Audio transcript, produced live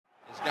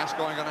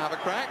Gascoigne going to have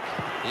a crack?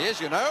 He is,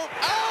 you know.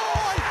 Oh,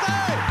 I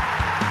say!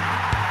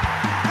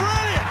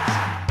 Brilliant!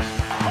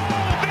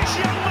 Oh,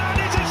 this young man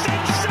is a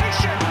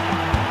sensation!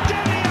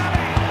 Dele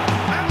Alli,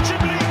 out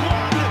of League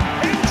One,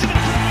 into the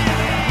Premier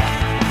League.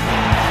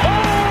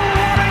 Oh,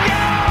 what a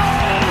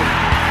goal!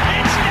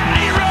 It's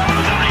Danny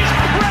Rose on his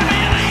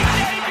Premier League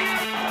debut.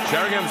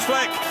 Sheringham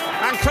slick,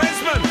 and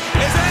Klinsmann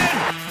is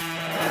in!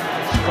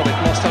 He's got it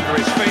lost under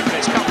his feet, and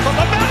it's come from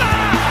the Miller!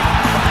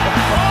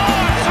 Oh,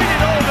 I've seen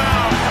it all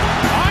now!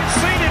 I've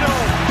seen it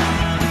all!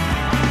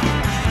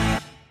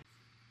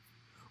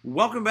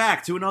 Welcome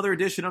back to another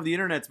edition of the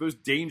internet's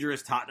most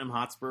dangerous Tottenham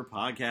Hotspur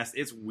podcast.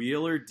 It's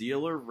Wheeler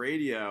Dealer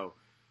Radio.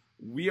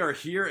 We are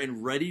here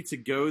and ready to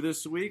go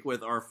this week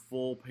with our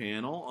full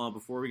panel.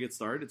 Before we get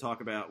started,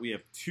 we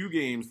have two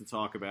games to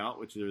talk about,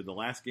 which are the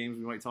last games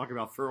we might talk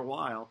about for a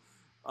while.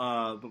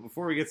 But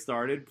before we get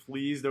started,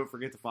 please don't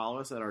forget to follow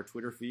us at our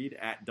Twitter feed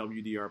at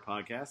WDR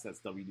Podcast. That's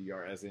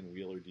WDR as in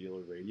Wheeler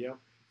Dealer Radio.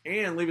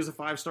 And leave us a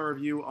 5-star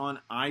review on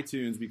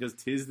iTunes because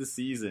 'tis the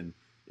season.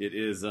 It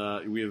is.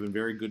 We have been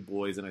very good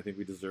boys, and I think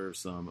we deserve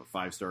some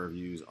 5-star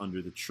reviews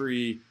under the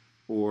tree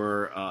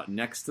or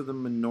next to the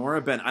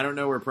menorah. Ben, I don't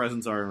know where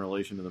presents are in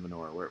relation to the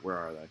menorah. Where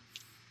are they?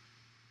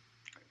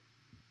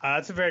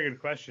 That's a very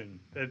good question.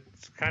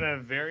 It's kind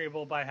of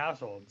variable by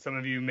household. Some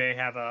of you may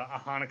have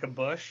a Hanukkah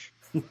bush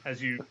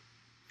as you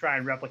try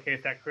and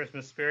replicate that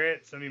Christmas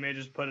spirit. Some of you may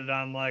just put it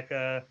on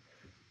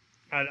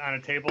on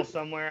a table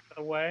somewhere out of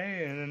the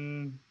way,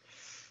 and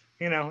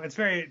it's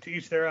very to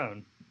each their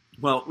own.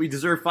 Well, we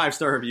deserve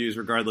 5-star reviews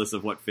regardless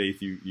of what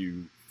faith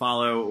you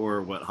follow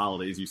or what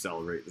holidays you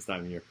celebrate this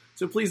time of year.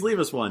 So please leave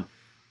us one.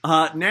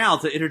 Now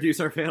to introduce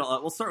our panel,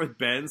 we'll start with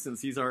Ben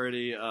since he's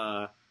already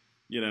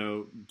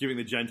giving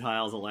the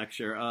Gentiles a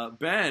lecture.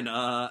 Ben,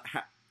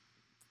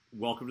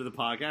 welcome to the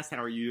podcast.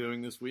 How are you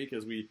doing this week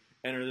as we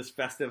enter this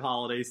festive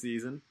holiday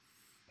season?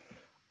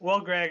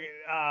 Well, Greg,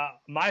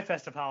 my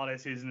festive holiday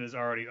season is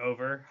already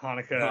over.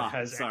 Hanukkah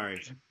has sorry.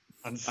 ended.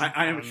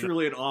 I am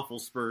truly an awful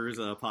Spurs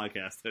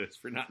podcast host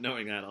for not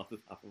knowing that off the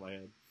top of my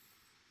head.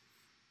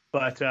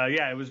 But,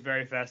 it was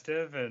very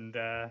festive and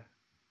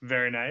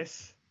very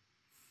nice.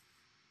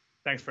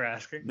 Thanks for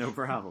asking. No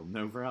problem.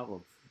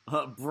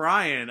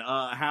 Brian,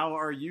 how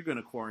are you going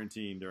to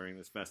quarantine during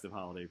this festive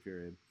holiday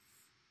period?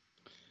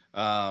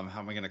 How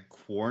am I going to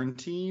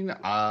quarantine?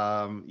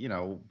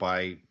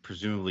 By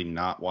presumably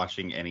not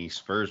watching any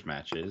Spurs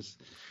matches.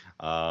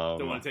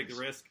 Don't want to take the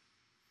risk?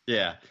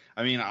 Yeah.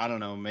 I mean, I don't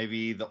know.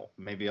 Maybe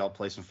I'll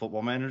play some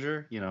Football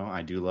Manager.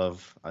 I do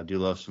love some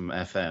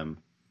FM.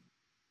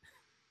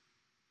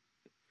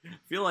 I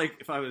feel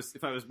like if I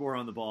was more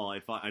on the ball,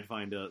 I'd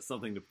find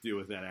something to do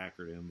with that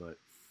acronym, but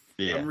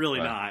yeah, I'm really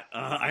not.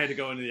 I had to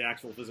go into the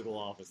actual physical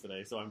office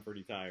today, so I'm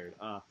pretty tired.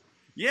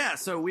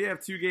 So we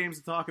have two games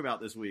to talk about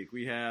this week.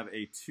 We have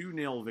a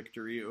 2-0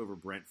 victory over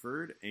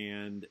Brentford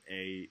and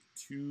a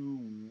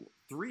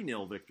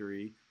 3-0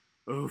 victory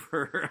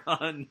over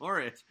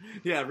Norwich.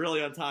 Yeah,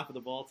 really on top of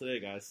the ball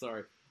today, guys.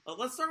 Sorry.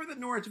 Let's start with the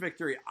Norwich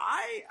victory.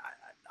 I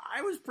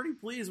was pretty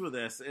pleased with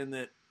this in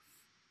that,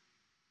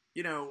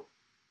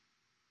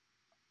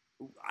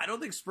 I don't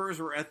think Spurs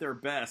were at their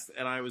best,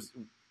 and I was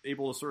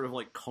able to sort of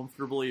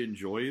comfortably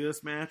enjoy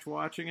this match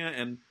watching it.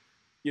 And,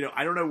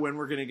 I don't know when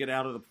we're going to get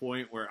out of the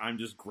point where I'm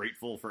just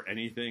grateful for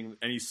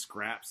any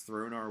scraps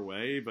thrown our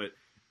way, but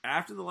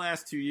after the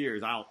last 2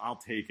 years, I'll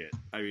take it.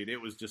 I mean,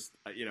 it was just,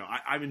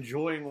 I'm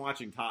enjoying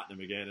watching Tottenham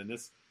again. And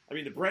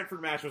the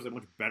Brentford match was a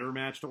much better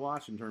match to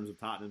watch in terms of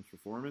Tottenham's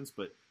performance,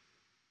 but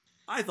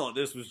I thought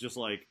this was just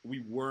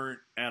we weren't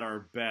at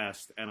our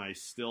best, and I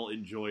still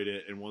enjoyed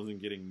it and wasn't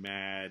getting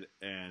mad.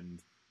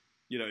 And,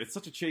 it's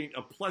such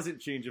a pleasant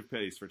change of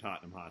pace for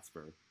Tottenham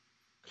Hotspur.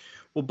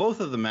 Well, both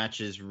of the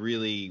matches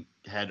really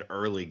had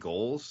early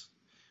goals,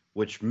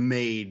 which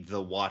made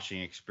the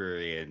watching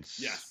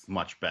experience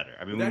much better.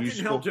 I mean, that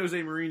didn't help Jose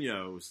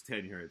Mourinho's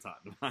tenure at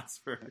Tottenham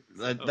Hotspur.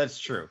 That's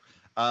true.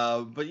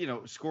 But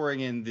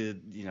scoring in the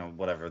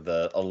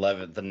the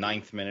 11th, the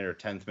 9th minute or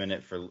 10th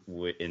minute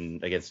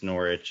against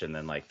Norwich, and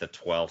then the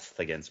 12th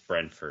against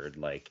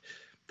Brentford,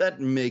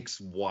 that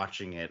makes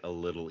watching it a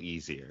little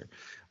easier.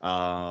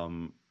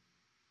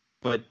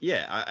 But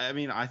yeah,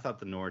 I thought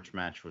the Norwich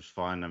match was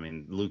fun. I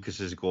mean,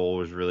 Lucas's goal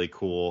was really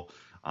cool.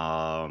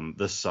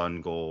 The Son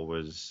goal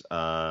was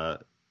the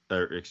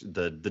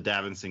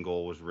Davinson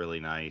goal was really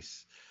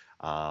nice.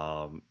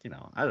 I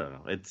don't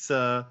know.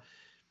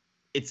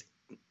 It's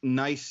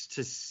nice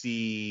to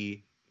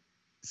see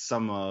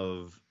some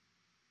of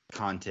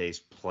Conte's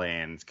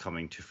plans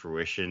coming to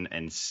fruition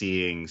and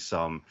seeing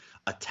some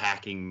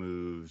attacking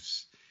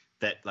moves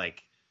that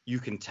you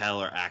can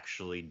tell are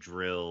actually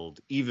drilled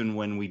even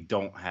when we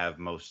don't have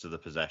most of the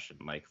possession.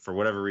 For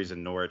whatever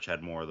reason, Norwich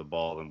had more of the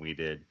ball than we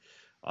did.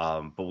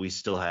 But we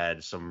still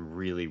had some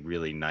really,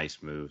 really nice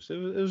moves. It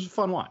was a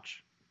fun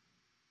watch.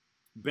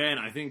 Ben,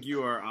 I think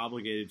you are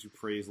obligated to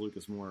praise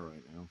Lucas Moura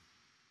right now.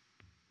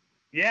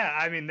 Yeah,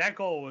 I mean, that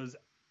goal was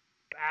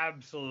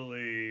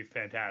absolutely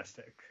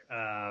fantastic.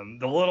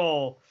 The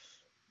little,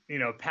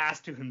 pass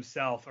to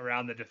himself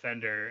around the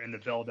defender in the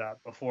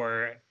build-up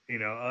before,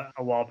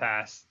 a wall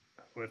pass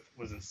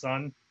was his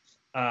son.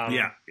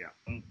 Yeah.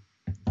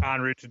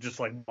 En route to just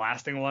like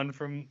blasting one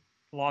from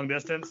long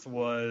distance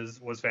was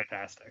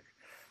fantastic.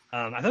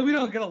 I think we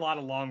don't get a lot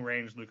of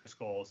long-range Lucas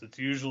goals. It's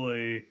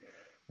usually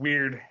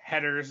weird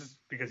headers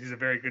because he's a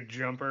very good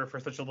jumper for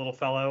such a little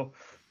fellow,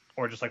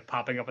 or just like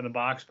popping up in the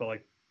box. But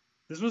like,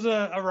 this was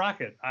a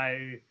rocket.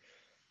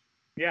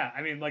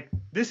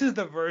 This is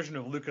the version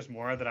of Lucas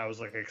Moura that I was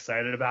like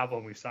excited about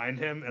when we signed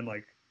him, and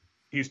like,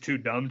 he's too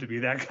dumb to be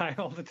that guy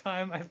all the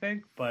time, I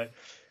think. But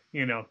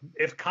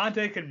if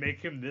Conte can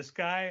make him this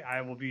guy,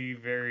 I will be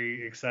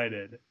very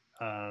excited.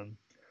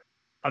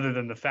 Other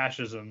than the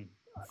fascism,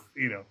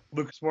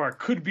 Lucas Moura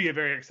could be a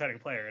very exciting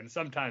player, and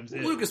sometimes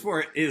Lucas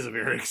Moura is a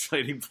very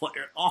exciting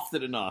player,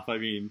 often enough. I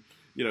mean,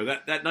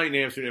 that night in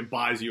Amsterdam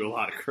buys you a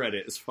lot of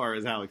credit as far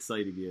as how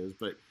exciting he is.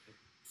 But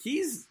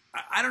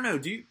I don't know.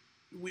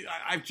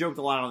 I've joked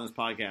a lot on this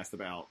podcast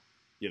about,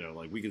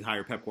 like we could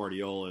hire Pep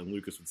Guardiola and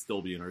Lucas would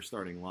still be in our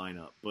starting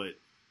lineup. But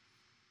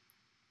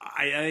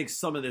I think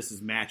some of this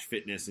is match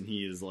fitness, and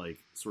he is like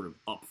sort of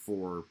up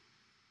for,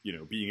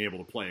 being able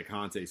to play a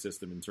Conte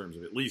system in terms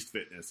of at least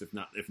fitness,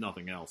 if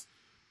nothing else,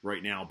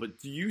 right now. But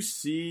do you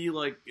see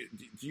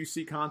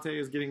Conte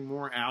as getting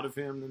more out of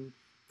him than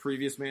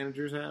previous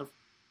managers have,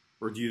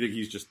 or do you think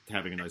he's just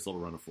having a nice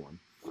little run of form?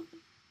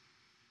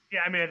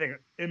 Yeah, I mean, I think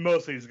it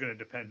mostly is going to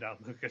depend on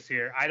Lucas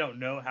here. I don't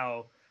know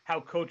how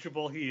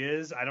coachable he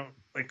is.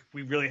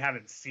 We really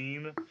haven't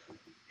seen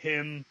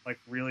him like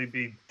really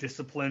be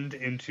disciplined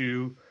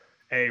into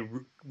a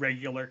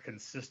regular,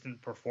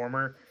 consistent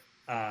performer.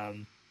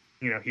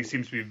 He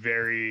seems to be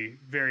very,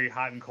 very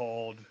hot and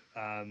cold.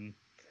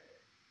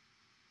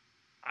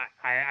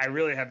 I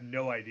really have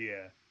no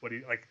idea what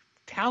he like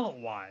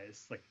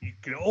talent-wise. Like, you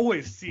can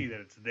always see that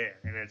it's there,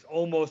 and it's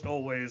almost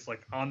always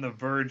like on the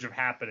verge of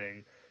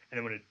happening. And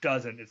then when it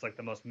doesn't, it's like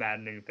the most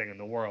maddening thing in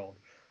the world.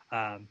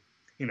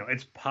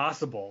 It's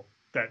possible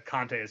that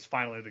Conte is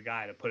finally the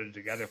guy to put it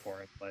together for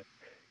him. But,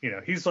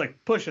 he's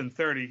like pushing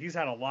 30. He's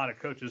had a lot of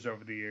coaches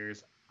over the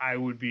years. I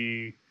would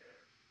be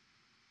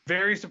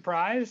very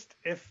surprised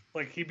if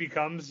like he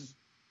becomes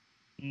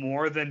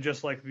more than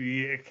just like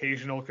the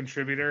occasional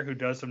contributor who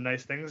does some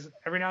nice things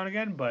every now and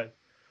again. But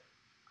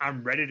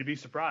I'm ready to be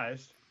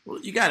surprised. Well,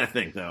 you got to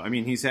think, though. I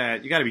mean, you got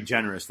to be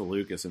generous to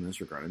Lucas in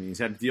this regard. I mean, he's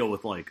had to deal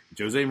with, like,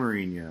 Jose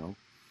Mourinho,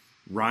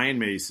 Ryan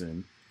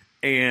Mason,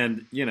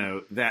 and,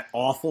 that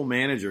awful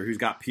manager who's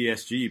got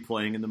PSG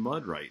playing in the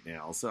mud right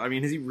now. So, I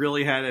mean, has he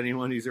really had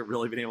anyone who's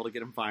really been able to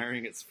get him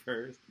firing at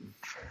Spurs?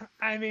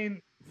 I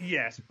mean,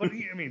 yes. But,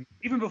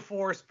 even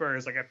before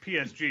Spurs, like, at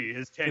PSG,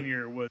 his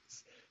tenure was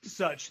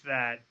such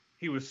that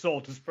he was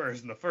sold to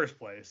Spurs in the first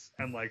place.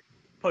 And, like,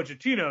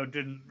 Pochettino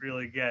didn't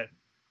really get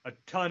a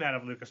ton out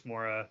of Lucas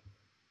Moura.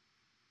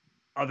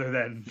 Other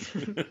than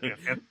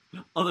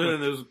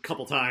those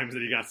couple times that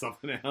he got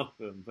something out of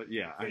him. But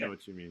yeah, I know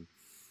what you mean.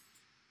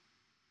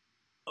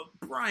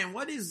 Brian,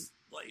 what is,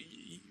 like,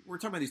 we're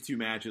talking about these two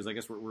matches. I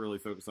guess we're really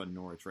focused on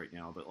Norwich right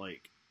now, but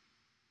like,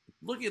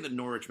 looking at the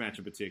Norwich match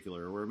in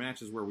particular, or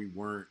matches where we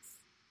weren't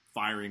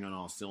firing on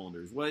all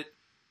cylinders, what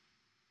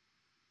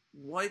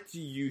do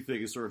you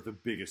think is sort of the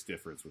biggest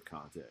difference with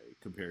Conte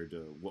compared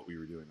to what we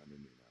were doing under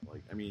Nuno?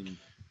 Like, I mean,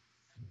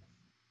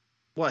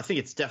 well, I think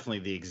it's definitely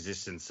the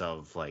existence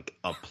of like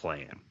a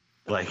plan,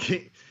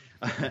 like,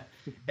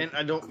 and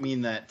I don't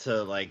mean that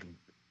to like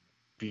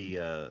be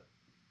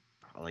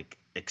like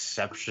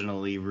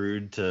exceptionally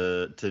rude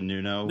to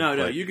Nuno.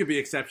 No, you could be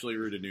exceptionally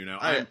rude to Nuno.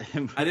 I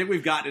think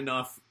we've gotten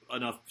enough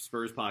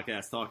Spurs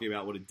podcasts talking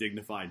about what a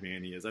dignified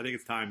man he is. I think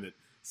it's time that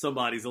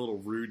somebody's a little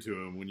rude to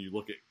him when you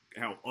look at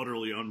how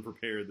utterly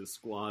unprepared this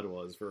squad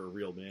was for a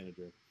real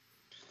manager.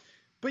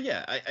 But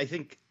yeah, I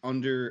think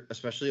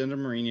especially under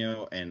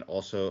Mourinho and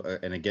also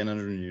and again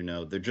under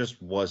Nuno, there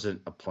just wasn't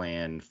a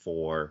plan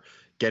for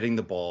getting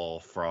the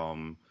ball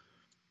from,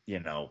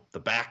 the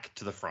back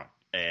to the front.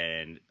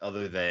 And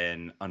other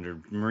than under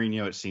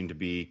Mourinho, it seemed to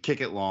be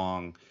kick it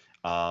long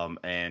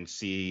and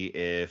see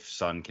if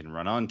Son can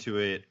run onto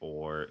it,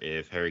 or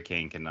if Harry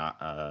Kane cannot,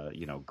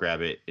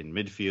 grab it in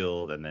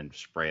midfield and then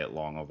spray it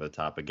long over the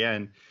top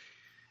again.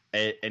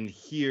 And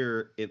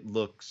here it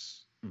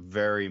looks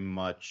very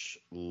much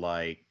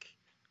like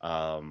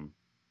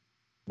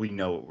we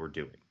know what we're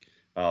doing.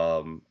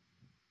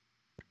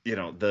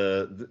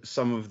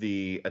 Some of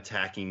the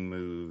attacking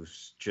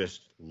moves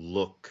just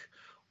look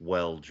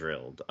well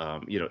drilled.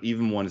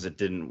 Even ones that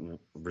didn't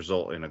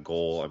result in a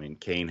goal. I mean,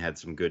 Kane had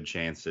some good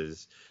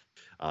chances.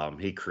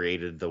 He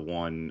created the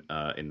one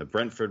in the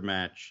Brentford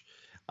match.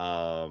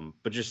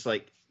 But just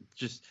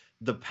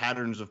the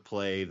patterns of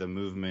play, the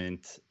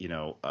movement,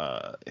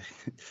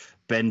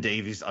 Ben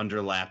Davies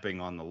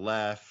underlapping on the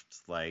left,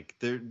 like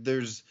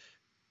there's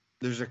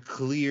a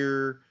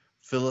clear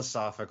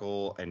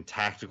philosophical and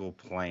tactical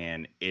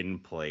plan in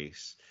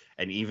place.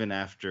 And even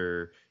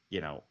after,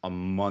 a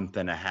month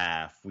and a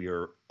half, we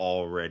are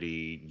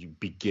already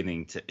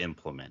beginning to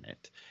implement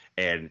it.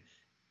 And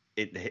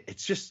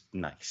it's just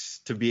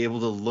nice to be able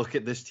to look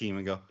at this team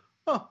and go,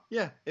 oh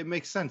yeah, it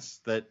makes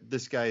sense that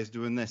this guy is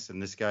doing this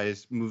and this guy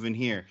is moving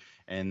here,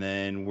 and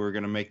then we're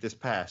gonna make this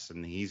pass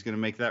and he's gonna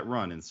make that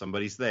run and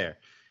somebody's there.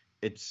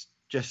 It's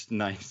just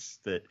nice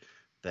that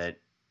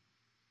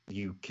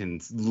you can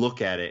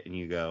look at it and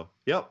you go,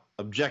 yep,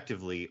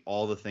 objectively,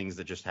 all the things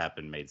that just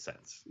happened made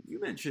sense. You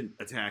mentioned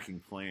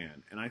attacking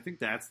plan, and I think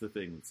that's the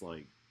thing that's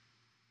like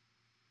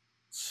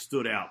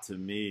stood out to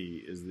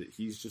me is that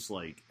he's just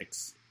like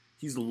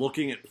he's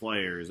looking at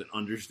players and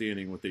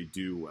understanding what they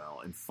do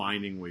well and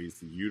finding ways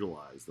to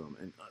utilize them.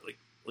 And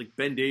like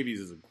Ben Davies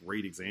is a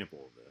great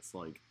example of this.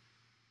 Like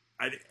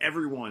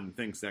everyone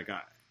thinks that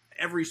guy.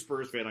 Every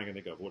Spurs fan I can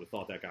think of would have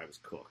thought that guy was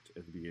cooked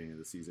at the beginning of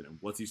the season. And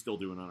what's he still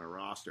doing on our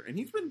roster? And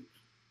he's been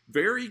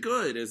very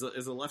good as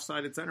a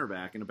left-sided center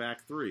back in a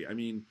back three. I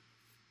mean,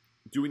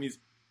 doing these,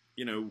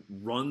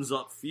 runs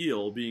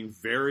upfield, being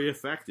very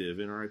effective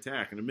in our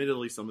attack. And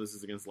admittedly, some of this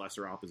is against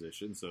lesser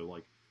opposition. So,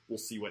 like, we'll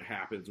see what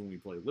happens when we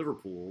play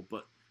Liverpool.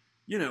 But,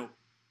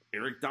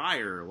 Eric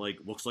Dyer,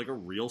 looks like a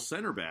real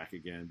center back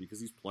again because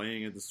he's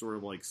playing at the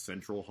sort of,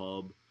 central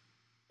hub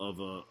of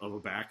a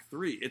back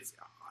three.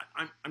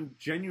 I'm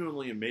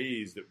genuinely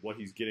amazed at what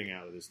he's getting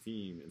out of this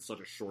team in such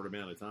a short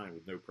amount of time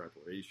with no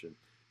preparation,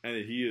 and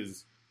that he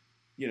is,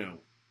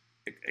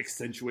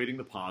 accentuating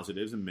the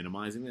positives and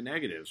minimizing the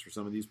negatives for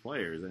some of these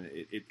players. And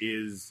it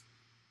is,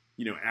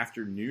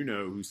 after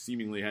Nuno, who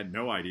seemingly had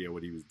no idea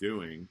what he was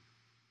doing,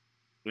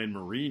 and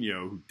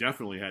Mourinho, who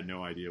definitely had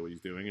no idea what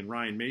he's doing, and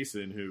Ryan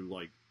Mason, who,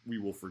 we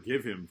will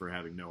forgive him for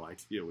having no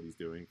idea what he's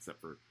doing,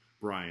 except for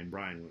Brian.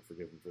 Brian won't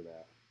forgive him for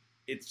that.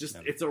 It's just,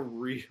 it's a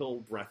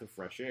real breath of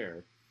fresh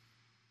air.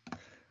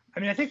 I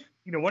mean, I think,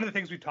 one of the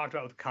things we talked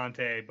about with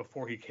Conte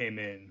before he came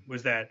in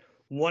was that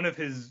one of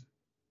his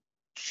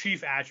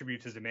chief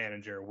attributes as a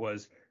manager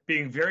was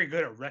being very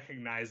good at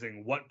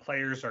recognizing what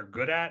players are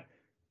good at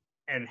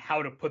and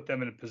how to put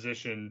them in a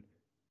position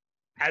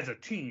as a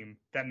team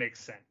that makes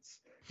sense.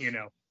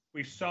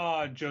 We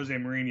saw Jose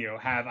Mourinho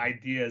have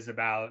ideas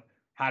about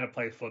how to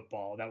play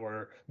football that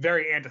were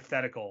very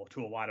antithetical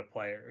to a lot of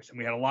players. And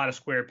we had a lot of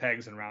square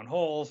pegs and round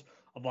holes,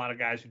 a lot of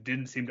guys who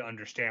didn't seem to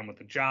understand what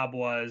the job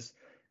was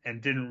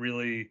and didn't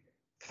really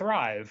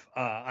thrive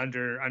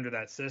under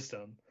that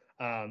system.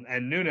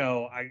 And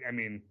Nuno, I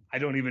mean, I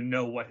don't even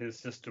know what his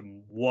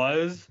system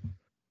was,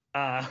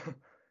 but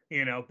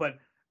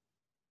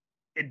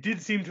it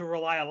did seem to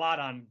rely a lot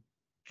on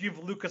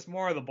give Lucas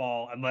Moura the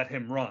ball and let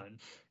him run.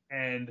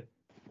 And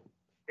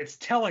it's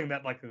telling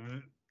that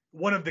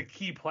one of the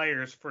key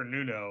players for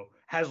Nuno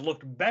has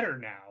looked better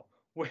now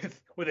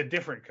with a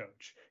different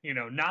coach.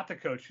 Not the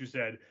coach who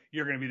said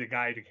you're going to be the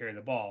guy to carry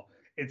the ball.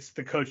 It's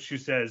the coach who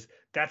says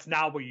that's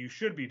not what you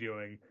should be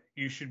doing.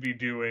 You should be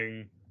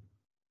doing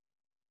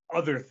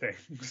other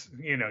things.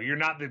 You're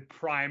not the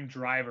prime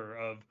driver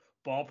of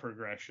ball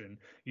progression.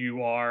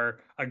 You are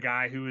a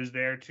guy who is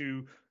there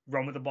to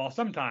run with the ball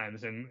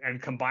sometimes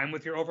and combine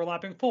with your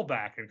overlapping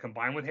fullback and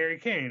combine with Harry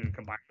Kane and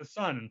combine with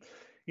Son.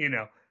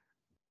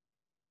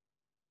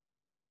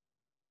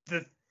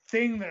 The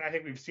thing that I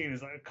think we've seen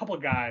is a couple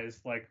of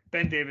guys, like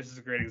Ben Davies is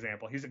a great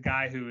example. He's a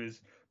guy who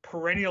is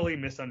perennially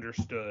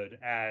misunderstood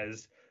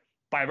as,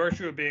 by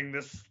virtue of being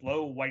this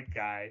slow white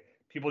guy,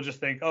 people just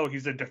think, oh,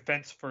 he's a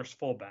defense first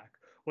fullback.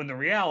 When the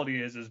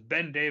reality is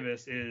Ben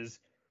Davies is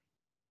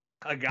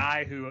a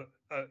guy who,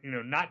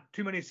 not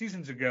too many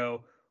seasons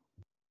ago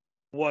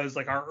was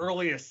our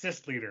early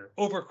assist leader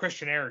over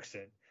Christian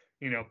Eriksen,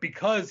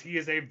 because he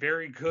is a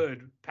very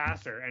good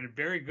passer and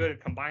very good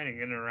at combining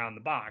in and around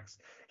the box.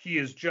 He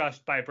is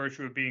just, by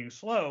virtue of being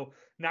slow,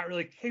 not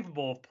really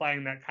capable of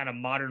playing that kind of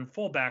modern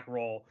fullback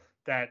role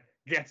that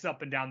gets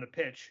up and down the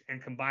pitch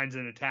and combines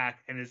an attack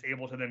and is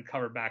able to then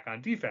cover back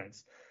on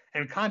defense.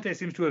 And Conte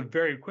seems to have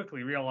very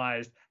quickly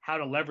realized how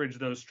to leverage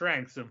those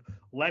strengths of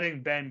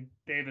letting Ben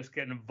Davies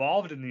get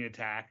involved in the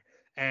attack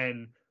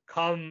and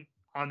come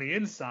on the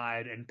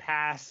inside and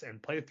pass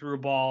and play through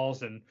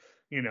balls and,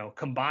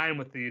 combine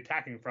with the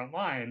attacking front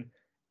line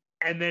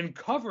and then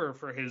cover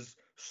for his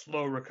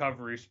slow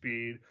recovery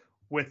speed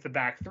with the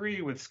back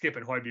three, with Skip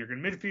and Højbjerg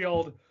in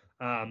midfield,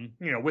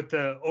 with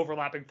the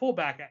overlapping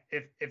fullback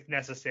if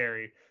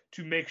necessary,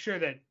 to make sure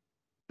that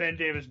Ben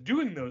Davies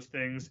doing those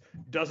things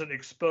doesn't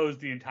expose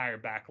the entire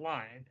back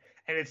line.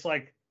 And it's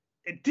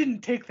it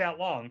didn't take that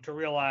long to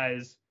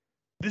realize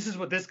this is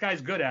what this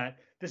guy's good at.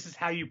 This is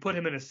how you put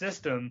him in a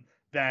system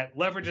that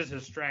leverages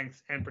his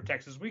strengths and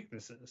protects his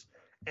weaknesses.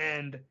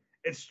 And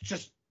it's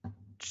just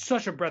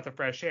such a breath of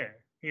fresh air.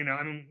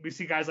 We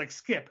see guys like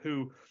Skip,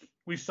 who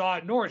we saw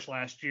at Norwich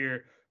last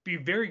year, be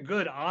very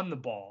good on the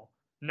ball,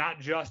 not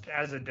just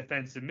as a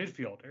defensive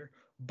midfielder,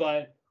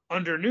 but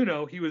under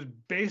Nuno, he was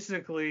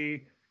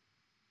basically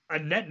a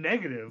net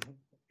negative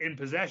in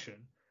possession,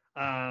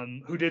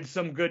 who did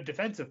some good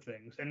defensive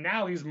things. And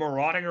now he's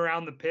marauding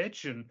around the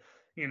pitch and,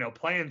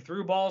 playing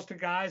through balls to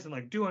guys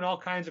and doing all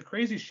kinds of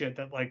crazy shit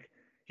that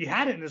he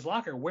had it in his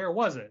locker. Where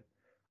was it?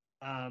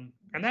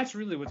 And that's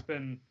really what's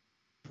been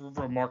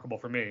remarkable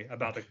for me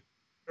about the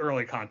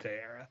early Conte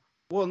era.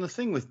 Well, and the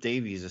thing with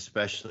Davies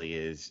especially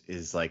is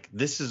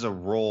this is a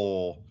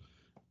role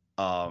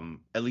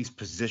at least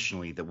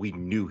positionally, that we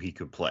knew he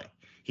could play.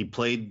 He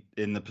played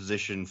in the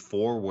position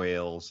for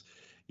Wales.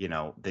 You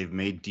know, they've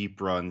made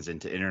deep runs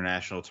into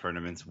international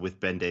tournaments with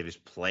Ben Davies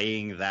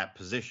playing that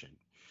position.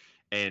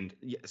 And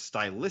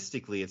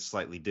stylistically, it's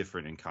slightly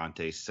different in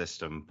Conte's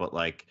system, but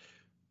like,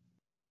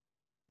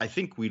 I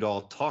think we'd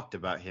all talked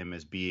about him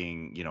as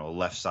being, you know, a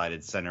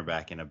left-sided center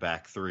back in a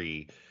back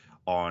three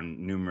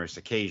on numerous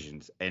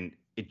occasions. And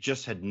it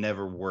just had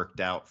never worked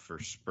out for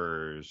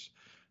Spurs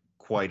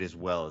quite as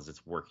well as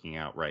it's working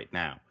out right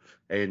now.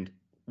 And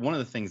one of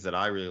the things that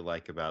I really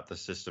like about the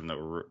system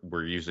that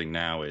we're using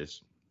now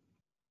is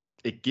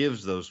it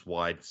gives those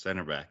wide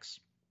center backs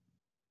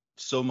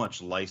so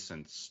much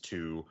license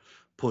to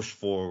push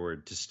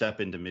forward, to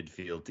step into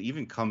midfield, to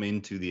even come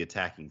into the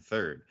attacking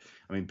third.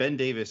 I mean, Ben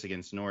Davies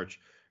against Norwich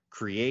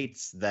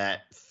creates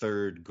that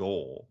third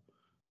goal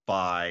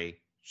by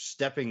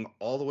stepping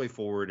all the way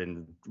forward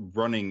and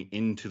running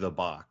into the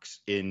box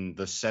in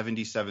the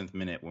 77th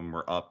minute when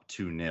we're up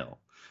 2-0.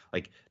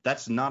 Like,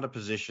 that's not a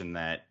position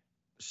that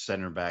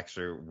center backs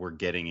were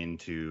getting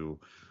into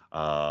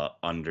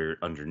under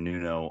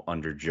Nuno,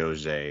 under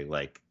Jose.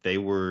 Like, they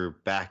were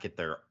back at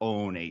their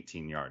own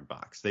 18-yard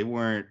box. They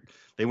weren't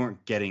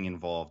getting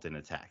involved in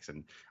attacks.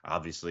 And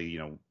obviously, you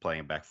know,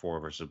 playing back four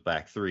versus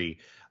back three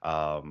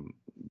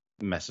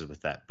messes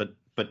with that. But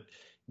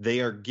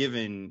they are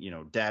given, you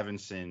know,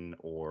 Davinson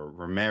or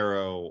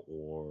Romero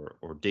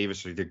or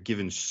Davis, they're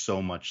given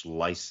so much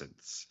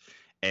license.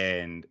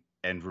 And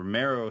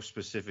Romero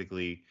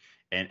specifically,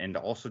 and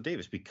also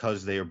Davis,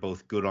 because they are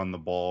both good on the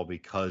ball,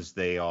 because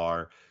they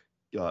are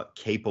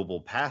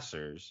capable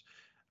passers,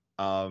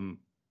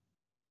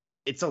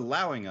 it's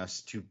allowing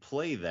us to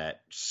play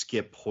that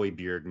Skip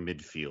Højbjerg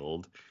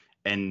midfield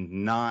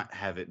and not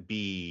have it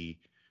be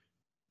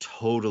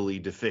totally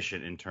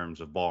deficient in terms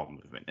of ball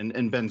movement.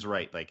 And Ben's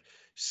right. Like,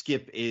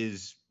 Skip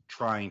is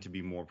trying to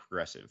be more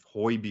progressive.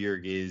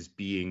 Højbjerg is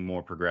being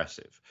more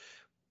progressive,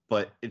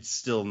 but it's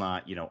still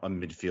not, you know, a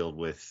midfield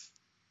with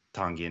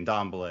Tanguy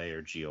Ndombele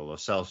or Gio Lo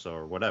Celso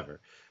or whatever.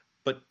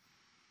 But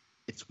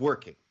it's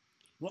working.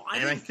 Well,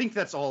 I think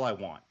that's all I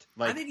want.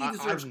 Like, I think he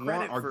deserves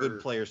credit for our good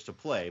players to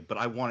play, but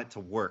I want it to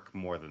work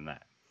more than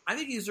that. I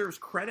think he deserves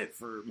credit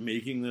for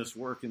making this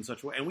work in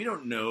such a way. And we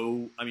don't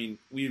know. I mean,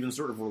 we've been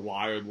sort of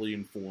reliably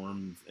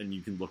informed, and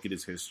you can look at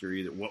his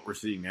history, that what we're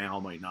seeing now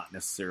might not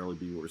necessarily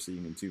be what we're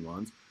seeing in 2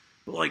 months.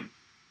 But, like,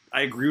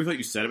 I agree with what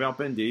you said about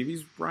Ben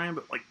Davies, Brian,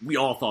 but, like, we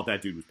all thought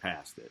that dude was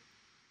past it.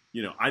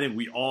 You know, I think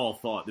we all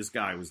thought this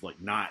guy was,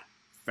 like, not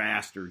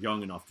fast or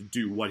young enough to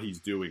do what he's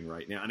doing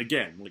right now. And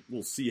again, like,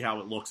 we'll see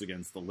how it looks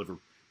against the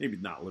Liverpool. Maybe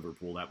not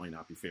Liverpool. That might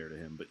not be fair to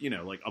him. But, you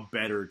know, like a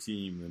better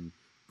team than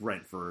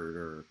Brentford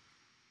or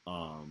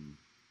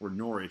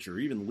Norwich or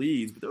even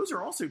Leeds. But those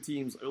are also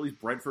teams, at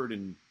least Brentford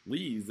and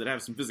Leeds, that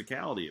have some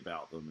physicality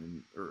about them,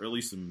 and or at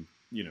least some,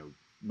 you know,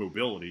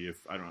 mobility. If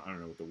I don't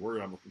know what the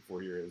word I'm looking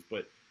for here is,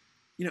 but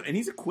you know, and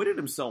he's acquitted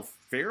himself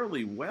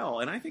fairly well.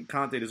 And I think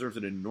Conte deserves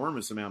an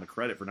enormous amount of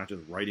credit for not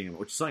just writing him,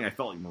 which is something I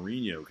felt like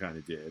Mourinho kind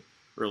of did,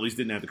 or at least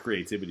didn't have the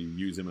creativity to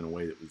use him in a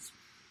way that was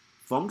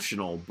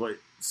functional. But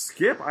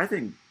Skip, I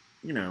think,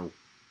 you know,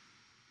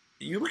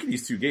 you look at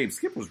these 2 games,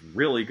 Skip was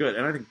really good.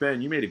 And I think,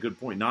 Ben, you made a good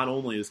point. Not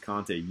only is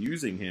Conte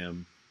using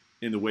him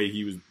in the way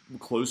he was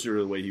closer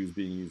to the way he was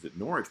being used at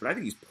Norwich, but I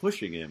think he's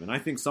pushing him. And I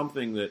think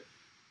something that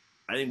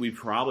I think we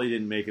probably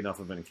didn't make enough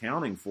of an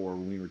accounting for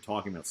when we were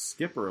talking about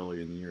Skip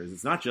early in the year is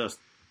it's not just,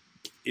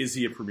 is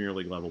he a Premier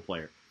League level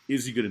player?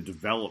 Is he going to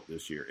develop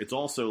this year? It's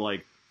also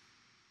like,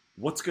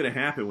 what's going to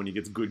happen when he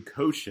gets good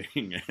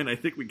coaching? And I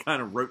think we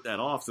kind of wrote that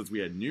off since we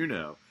had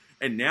Nuno.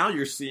 And now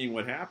you're seeing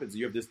what happens.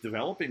 You have this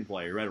developing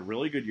player who had a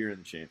really good year in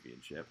the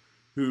Championship,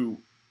 who,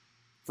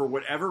 for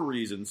whatever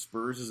reason,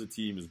 Spurs as a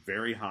team is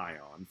very high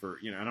on. For,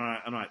 you know, and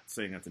I'm not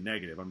saying that's a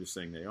negative. I'm just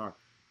saying they are.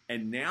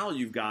 And now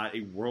you've got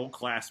a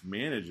world-class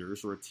manager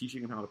sort of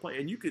teaching him how to play.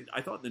 And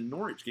I thought the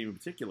Norwich game in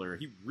particular,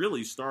 he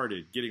really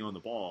started getting on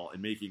the ball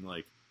and making,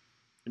 like,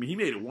 I mean, he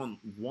made it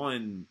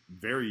one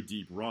very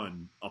deep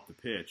run up the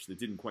pitch that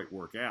didn't quite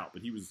work out,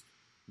 but he was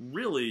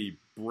really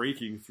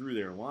breaking through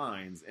their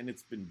lines, and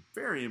it's been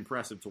very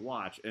impressive to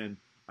watch. And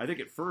I think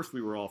at first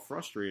we were all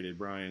frustrated,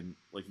 Brian,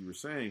 like you were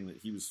saying, that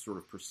he was sort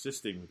of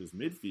persisting with his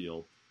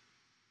midfield.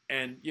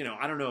 And, you know,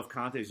 I don't know if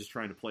Conte's just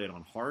trying to play it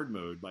on hard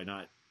mode by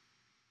not,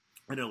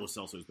 I know Lo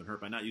Celso's been hurt,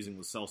 by not using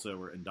Lo Celso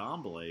or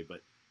Ndombele,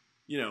 but,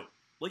 you know,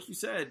 like you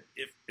said,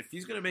 if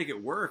he's going to make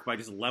it work by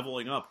just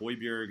leveling up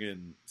Højbjerg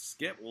and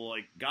Skip, well,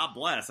 like, God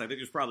bless. I think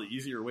there's probably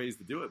easier ways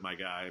to do it, my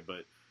guy.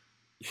 But,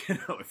 you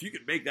know, if you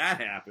could make that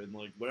happen,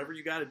 like, whatever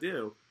you got to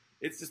do,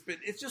 it's just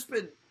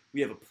been,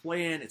 we have a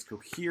plan. It's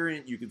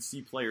coherent. You can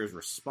see players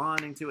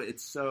responding to it.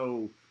 It's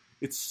so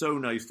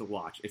nice to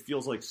watch. It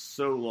feels like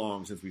so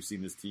long since we've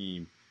seen this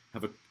team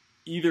have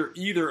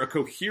either a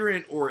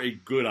coherent or a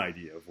good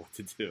idea of what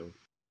to do.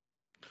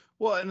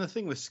 Well, and the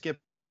thing with Skip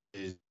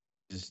is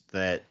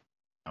that,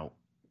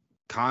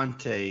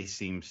 Conte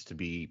seems to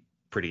be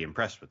pretty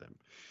impressed with him.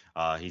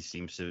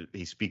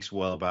 He speaks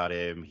well about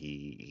him.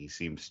 He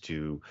seems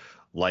to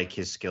like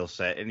his skill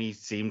set, and he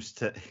seems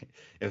to.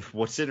 If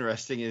what's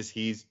interesting is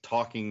he's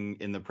talking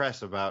in the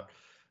press about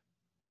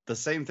the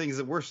same things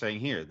that we're saying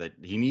here, that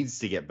he needs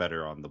to get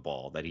better on the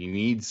ball, that he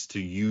needs to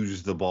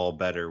use the ball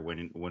better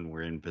when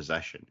we're in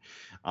possession.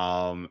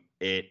 And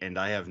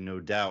I have no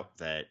doubt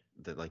that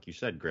like you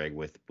said, Greg,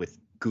 with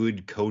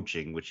good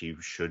coaching, which he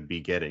should be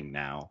getting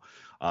now,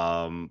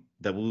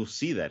 that we'll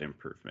see that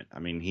improvement. I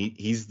mean,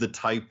 he's the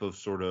type of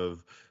sort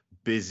of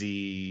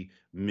busy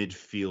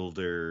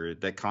midfielder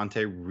that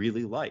Conte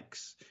really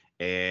likes.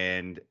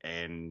 And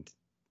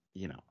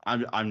you know,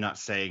 I'm not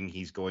saying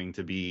he's going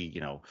to be,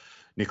 you know,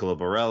 Nicola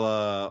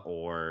Barella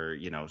or,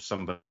 you know,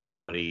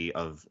 somebody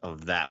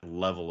of that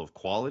level of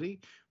quality,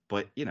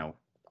 but, you know,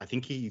 I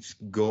think he's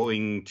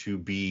going to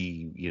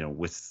be, you know,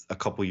 with a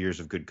couple years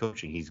of good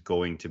coaching, he's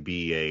going to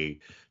be a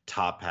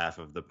top half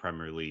of the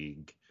Premier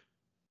League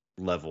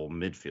level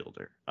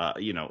midfielder.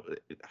 You know,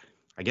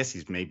 I guess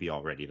he's maybe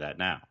already that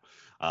now.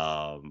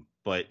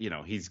 But, you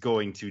know, he's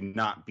going to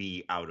not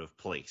be out of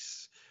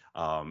place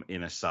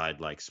in a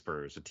side like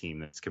Spurs, a team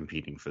that's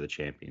competing for the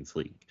Champions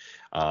League.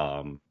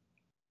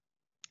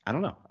 I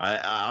don't know.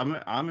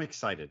 I'm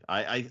excited.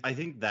 I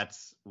think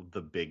that's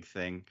the big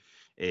thing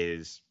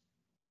is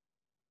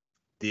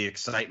the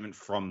excitement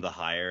from the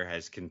hire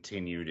has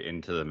continued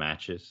into the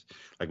matches.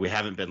 Like, we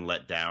haven't been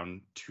let down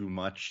too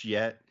much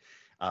yet.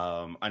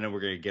 I know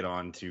we're going to get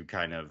on to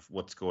kind of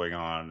what's going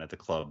on at the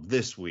club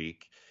this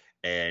week.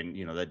 And,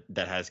 you know,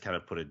 that has kind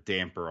of put a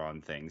damper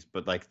on things.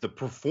 But, like, the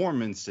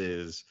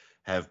performances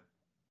have,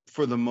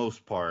 for the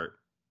most part,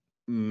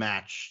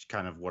 matched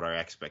kind of what our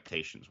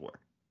expectations were.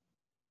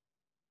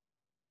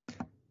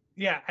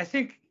 Yeah, I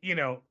think, you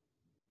know,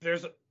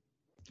 there's...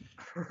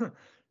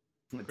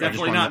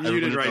 Definitely not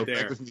muted right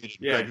there.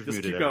 Yeah, Greg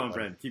just keep going,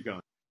 friend. Keep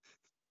going.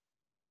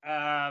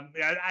 Yeah,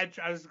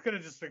 I was gonna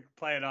just like,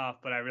 play it off,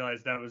 but I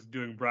realized that was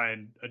doing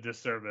Brian a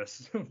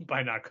disservice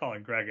by not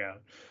calling Greg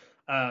out.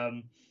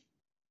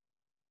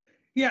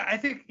 Yeah, I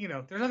think, you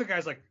know, there's other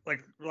guys like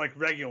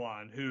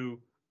Reguilon, who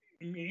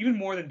even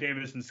more than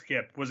Davis and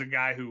Skip was a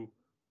guy who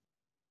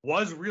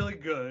was really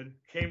good,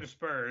 came to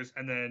Spurs,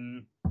 and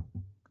then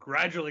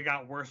gradually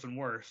got worse and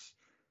worse,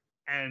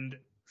 and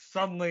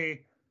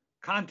suddenly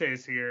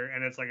Conte's here,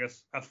 and it's like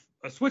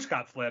a switch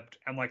got flipped,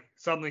 and like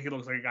suddenly he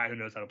looks like a guy who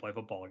knows how to play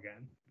football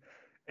again.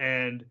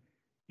 And,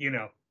 you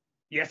know,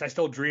 yes, I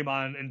still dream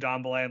on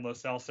Ndombele and Lo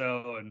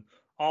Celso and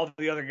all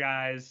the other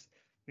guys,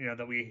 you know,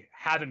 that we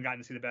haven't gotten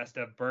to see the best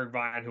of,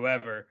 Bergwijn,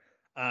 whoever,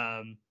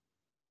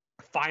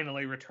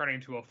 finally returning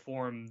to a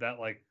form that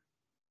like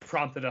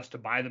prompted us to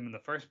buy them in the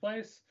first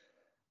place.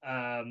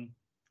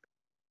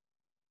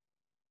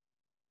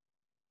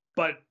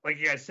 But like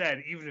you guys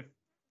said, even if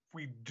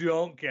we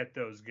don't get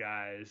those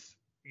guys,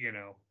 you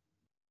know,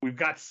 we've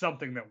got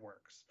something that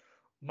works.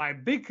 My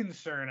big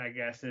concern, I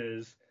guess,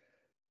 is,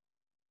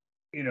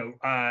 you know,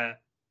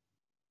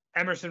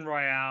 Emerson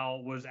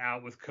Royale was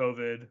out with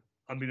COVID,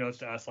 unbeknownst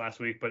to us last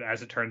week, but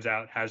as it turns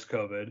out, has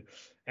COVID.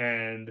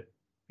 And,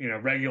 you know,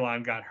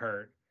 Reguilon got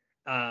hurt.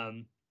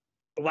 The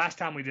last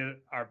time we did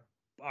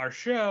our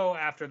show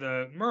after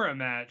the Mura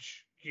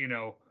match, you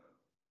know,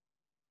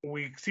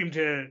 we seemed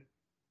to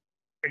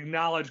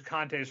acknowledge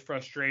Conte's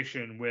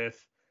frustration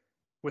with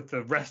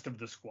the rest of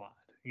the squad.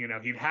 You know,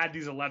 he'd had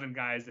these 11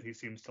 guys that he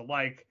seems to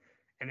like,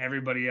 and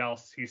everybody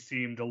else he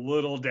seemed a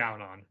little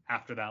down on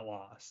after that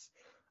loss.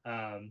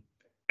 And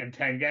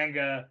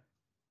Tanganga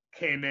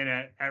came in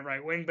at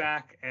right wing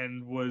back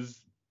and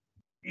was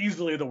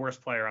easily the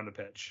worst player on the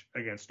pitch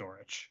against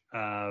Norwich.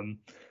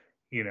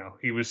 You know,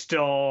 he was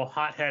still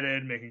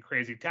hot-headed, making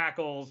crazy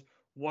tackles,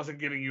 wasn't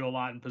giving you a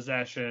lot in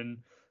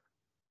possession.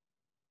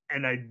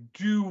 And I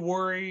do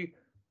worry,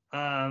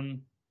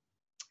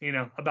 you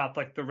know, about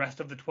like the rest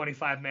of the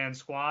 25-man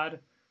squad,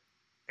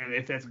 and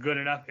if that's good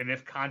enough, and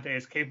if Conte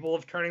is capable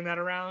of turning that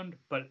around.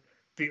 But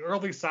the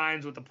early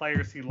signs with the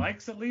players he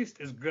likes, at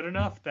least, is good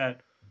enough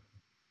that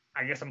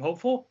I guess I'm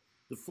hopeful.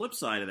 The flip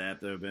side of that,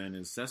 though, Ben,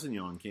 is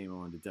Sessegnon came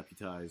on to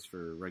deputize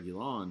for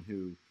Reguilon,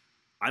 who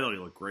I thought he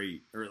looked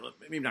great, or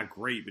maybe not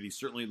great, but he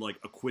certainly like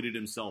acquitted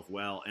himself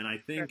well. And I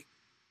think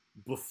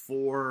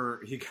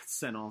before he got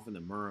sent off in the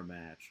Mura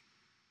match,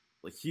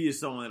 like, he is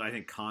someone that I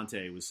think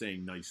Conte was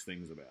saying nice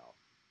things about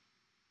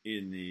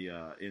in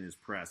his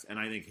press. And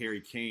I think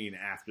Harry Kane,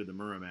 after the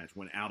Mura match,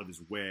 went out of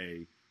his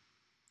way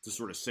to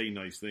sort of say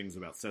nice things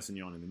about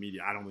Sessegnon in the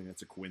media. I don't think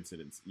that's a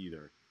coincidence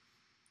either.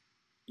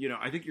 You know,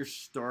 I think you're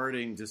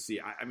starting to see,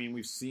 I mean,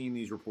 we've seen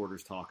these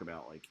reporters talk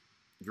about, like,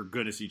 you're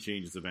going to see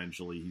changes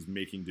eventually. He's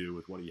making do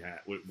with what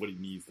he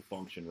needs to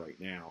function right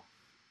now.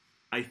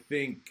 I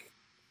think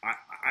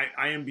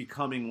I am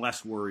becoming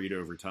less worried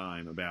over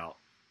time about,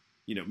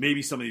 you know,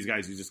 maybe some of these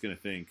guys who's just going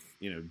to think,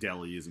 you know,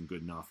 Dele isn't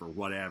good enough or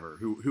whatever,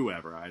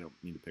 whoever. I don't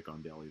mean to pick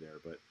on Dele there,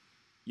 but,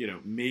 you know,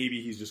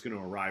 maybe he's just going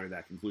to arrive at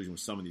that conclusion with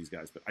some of these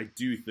guys. But I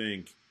do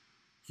think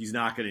he's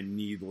not going to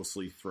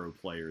needlessly throw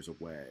players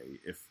away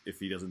if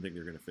he doesn't think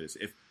they're going to fit.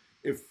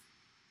 If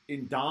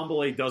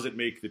Ndombele doesn't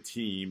make the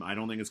team, I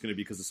don't think it's going to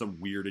be because of some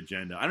weird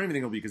agenda. I don't even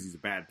think it'll be because he's a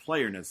bad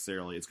player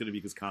necessarily. It's going to be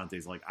because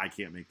Conte's like, I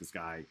can't make this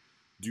guy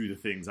do the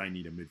things I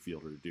need a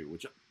midfielder to do,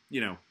 which,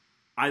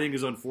 I think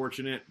is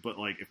unfortunate. But,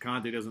 if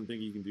Conte doesn't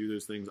think he can do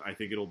those things, I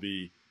think it'll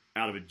be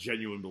out of a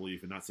genuine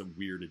belief and not some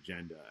weird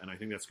agenda. And I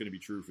think that's going to be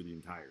true for the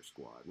entire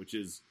squad,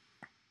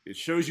 it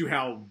shows you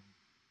how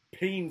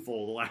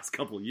painful the last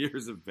couple of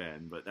years have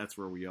been, but that's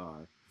where we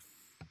are.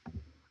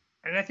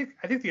 And I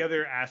think the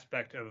other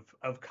aspect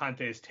of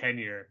Conte's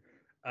tenure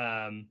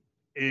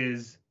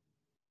is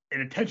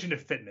an attention to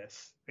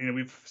fitness.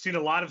 We've seen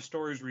a lot of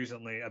stories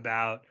recently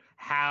about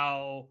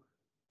how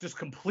just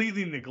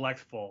completely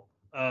neglectful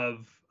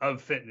of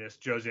fitness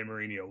Jose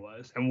Mourinho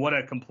was, and what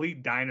a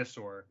complete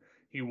dinosaur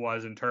he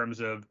was in terms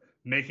of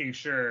making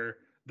sure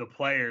the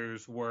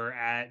players were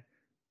at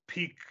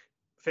peak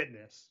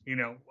fitness.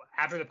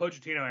 After the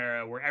Pochettino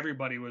era, where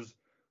everybody was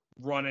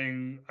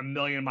running a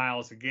million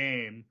miles a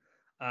game,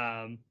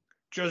 Jose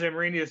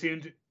Mourinho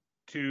seemed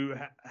to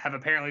have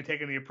apparently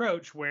taken the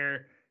approach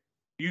where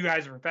you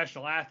guys are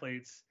professional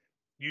athletes,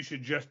 you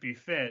should just be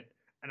fit,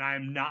 and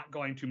I'm not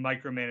going to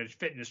micromanage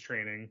fitness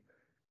training.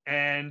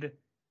 And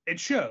it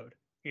showed.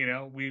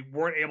 We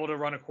weren't able to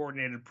run a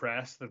coordinated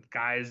press. The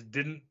guys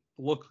didn't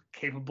look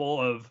capable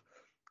of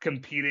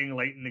competing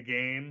late in the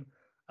game.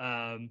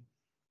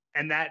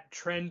 And that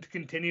trend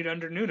continued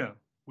under Nuno.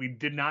 We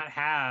did not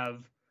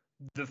have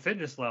the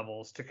fitness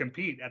levels to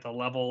compete at the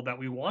level that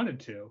we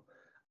wanted to.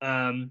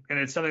 And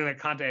it's something that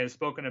Conte has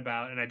spoken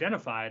about and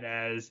identified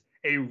as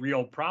a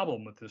real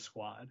problem with this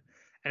squad.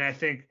 And I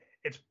think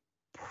it's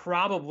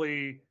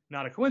probably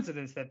not a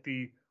coincidence that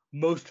the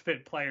most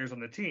fit players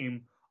on the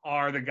team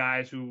are the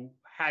guys who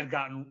had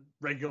gotten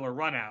regular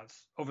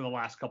runouts over the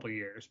last couple of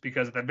years,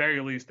 because at the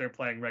very least they're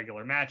playing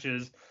regular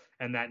matches,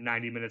 and that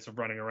 90 minutes of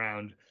running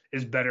around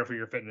is better for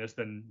your fitness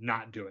than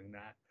not doing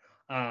that.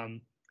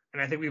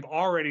 And I think we've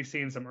already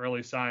seen some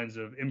early signs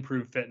of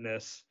improved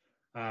fitness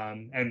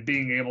and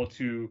being able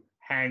to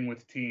hang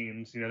with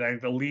teams. I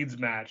think the Leeds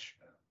match,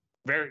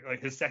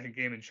 his second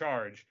game in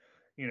charge,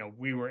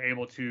 we were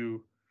able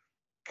to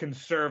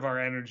conserve our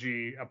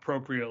energy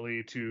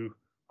appropriately to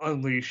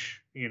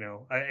unleash,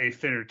 a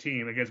fitter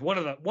team against one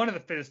of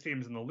the fittest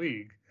teams in the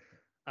league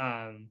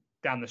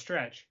down the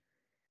stretch.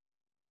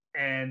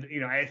 And,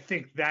 I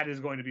think that is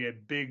going to be a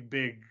big,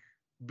 big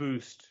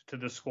boost to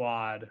the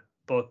squad,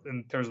 both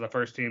in terms of the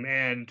first team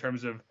and in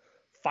terms of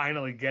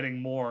finally getting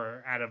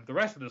more out of the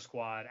rest of the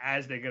squad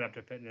as they get up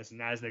to fitness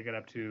and as they get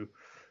up to,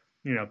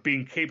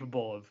 being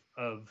capable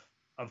of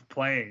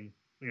playing,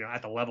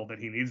 at the level that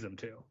he needs them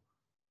to.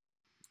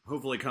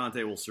 Hopefully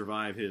Conte will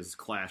survive his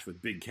clash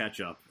with Big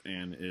Ketchup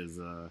and is,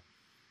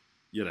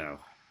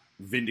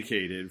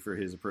 vindicated for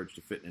his approach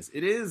to fitness.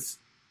 It is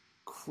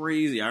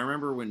crazy. I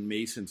remember when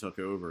Mason took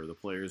over, the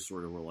players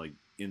sort of were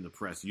in the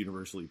press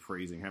universally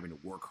praising having to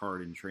work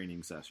hard in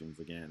training sessions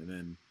again. And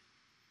then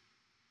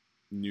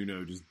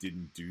Nuno just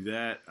didn't do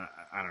that.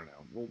 I don't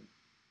know.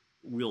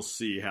 We'll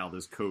see how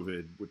this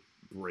COVID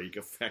break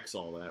affects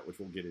all that, which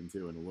we'll get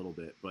into in a little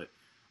bit. But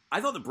I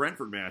thought the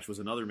Brentford match was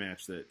another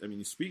match that,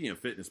 speaking of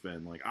fitness,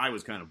 Ben, I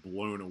was kind of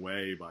blown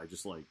away by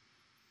just I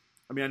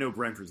know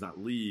Brentford's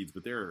not Leeds,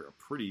 but they're a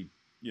pretty,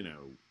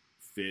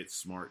 fit,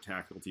 smart,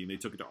 tactical team. They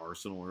took it to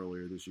Arsenal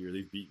earlier this year.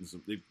 They've beaten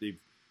they've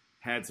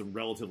had some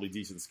relatively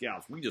decent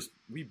scouts.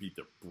 We beat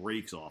the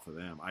brakes off of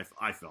them. I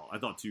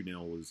thought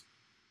 2-0 was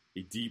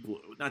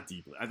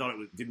I thought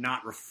it did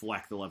not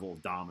reflect the level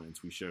of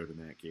dominance we showed in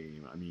that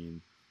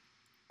game.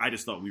 I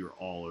just thought we were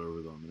all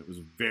over them, and it was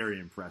a very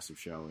impressive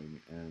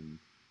showing. And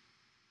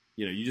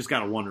you just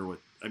got to wonder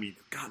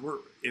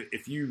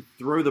if you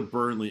throw the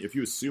Burnley, if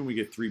you assume we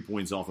get 3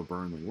 points off of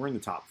Burnley, we're in the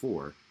top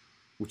 4,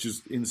 which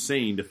is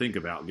insane to think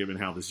about given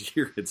how this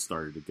year had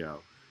started to go.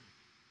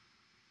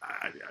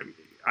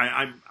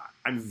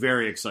 I'm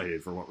very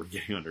excited for what we're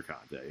getting under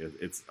Conte.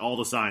 It's all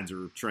the signs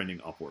are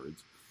trending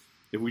upwards.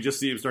 If we just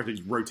see him start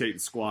to rotate the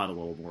squad a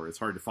little more, it's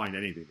hard to find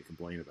anything to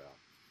complain about.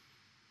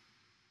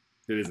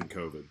 It isn't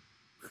COVID.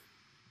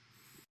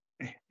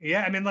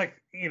 Yeah,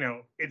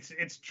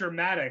 it's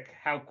dramatic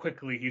how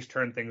quickly he's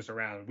turned things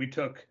around. We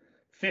took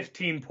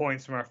 15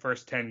 points from our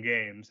first 10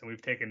 games, and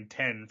we've taken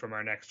 10 from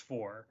our next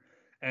 4.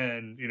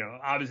 And,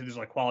 obviously there's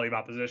quality of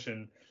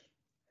opposition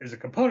is a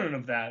component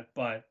of that,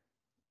 but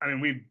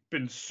we've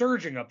been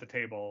surging up the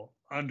table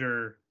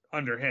under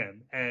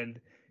him. And,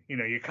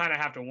 you kind of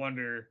have to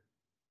wonder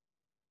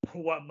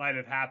what might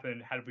have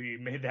happened had we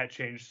made that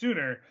change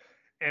sooner.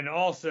 And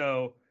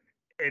also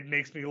it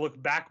makes me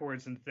look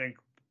backwards and think,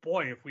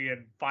 boy, if we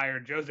had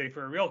fired Jose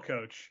for a real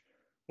coach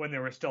when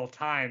there was still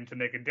time to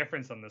make a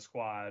difference on the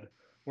squad,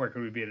 where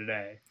could we be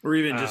today? Or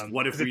even just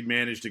what if we'd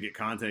managed to get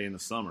Conte in the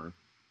summer?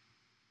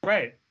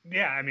 Right.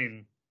 Yeah.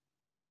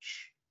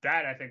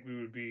 That I think we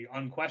would be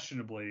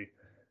unquestionably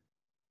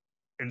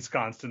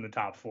ensconced in the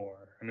top 4.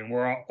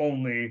 We're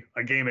only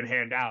a game in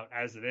hand out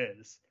as it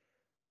is.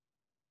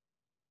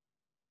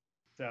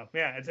 So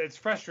yeah, it's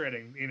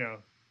frustrating.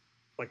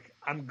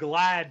 I'm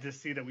glad to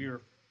see that we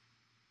were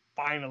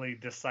finally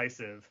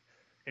decisive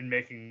in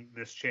making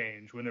this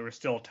change when there was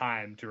still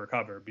time to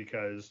recover,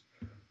 because,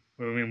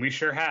 I mean, we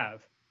sure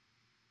have.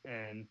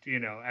 And,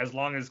 as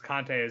long as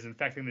Conte is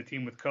infecting the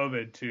team with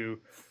COVID to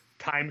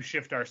time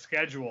shift our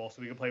schedule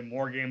so we can play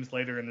more games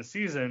later in the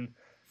season,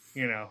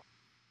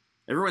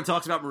 Everyone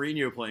talks about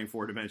Mourinho playing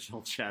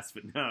four-dimensional chess,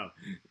 but no.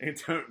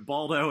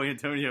 Baldo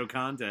Antonio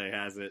Conte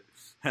has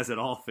it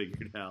all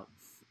figured out.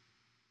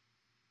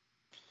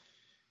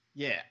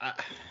 Yeah, I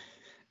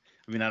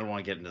don't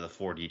want to get into the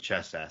 4D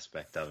chess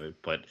aspect of it,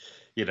 but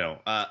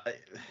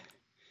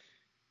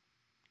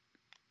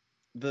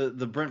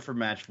the Brentford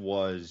match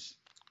was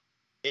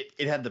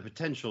it had the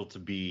potential to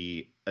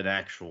be an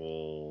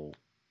actual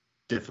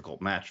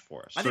difficult match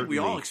for us. I think we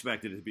all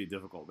expected it to be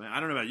difficult, man. I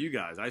don't know about you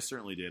guys. I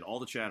certainly did. All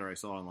the chatter I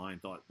saw online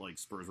thought like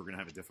Spurs were going to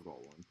have a difficult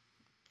one.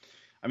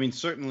 I mean,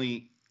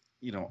 certainly,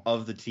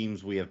 of the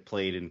teams we have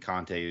played in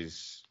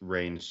Conte's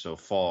reign so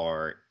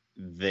far,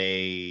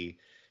 they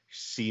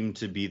seem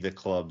to be the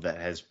club that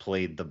has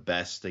played the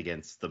best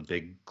against the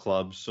big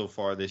clubs so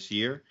far this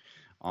year.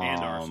 And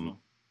Arsenal.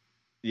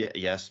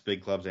 Yes,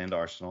 big clubs and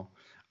Arsenal.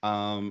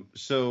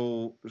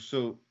 So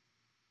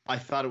I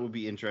thought it would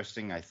be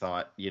interesting. I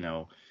thought,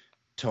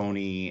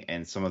 Tony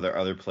and some of their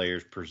other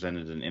players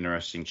presented an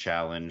interesting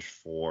challenge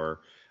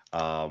for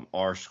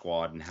our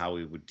squad and how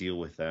we would deal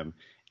with them.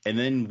 And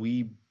then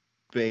we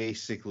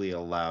basically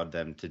allowed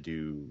them to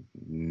do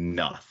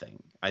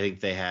nothing. I think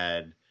they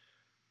had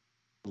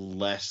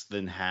less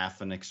than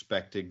half an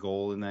expected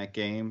goal in that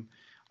game.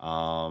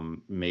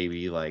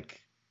 Maybe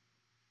like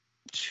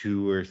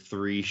 2 or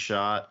 3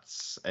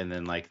 shots. And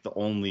then like the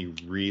only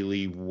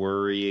really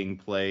worrying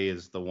play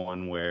is the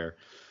one where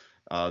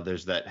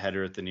there's that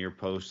header at the near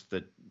post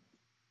that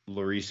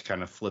Lloris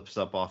kind of flips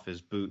up off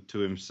his boot to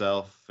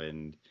himself.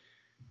 And,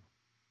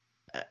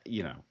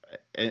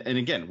 and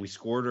again, we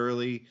scored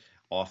early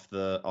off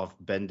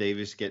Ben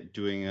Davies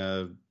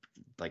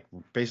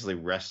basically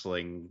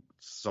wrestling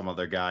some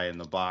other guy in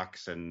the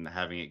box and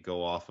having it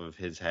go off of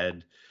his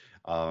head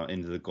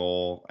into the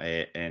goal.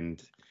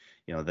 And,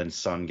 then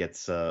Son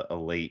gets a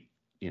late,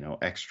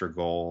 extra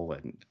goal.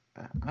 And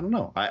I don't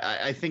know.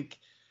 I think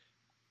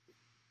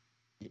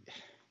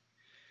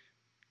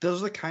those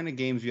are the kind of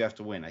games you have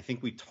to win. I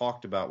think we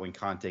talked about when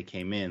Conte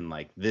came in,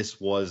 like this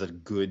was a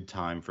good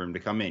time for him to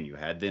come in. You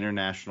had the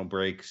international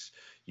breaks.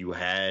 You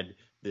had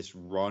this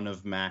run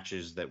of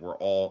matches that were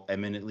all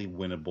eminently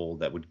winnable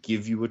that would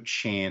give you a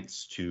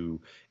chance to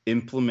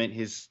implement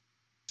his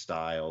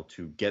style,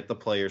 to get the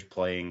players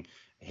playing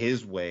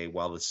his way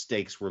while the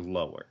stakes were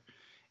lower.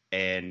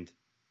 And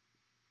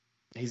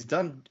he's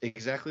done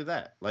exactly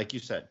that. Like you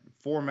said,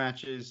 4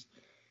 matches,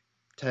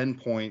 10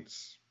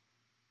 points.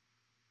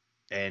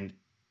 And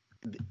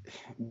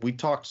we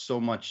talked so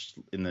much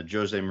in the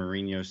Jose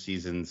Mourinho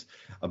seasons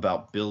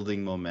about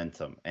building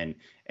momentum and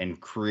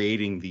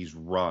creating these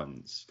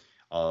runs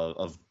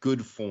of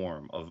good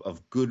form,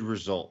 of good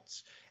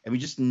results. And we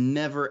just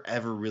never,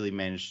 ever really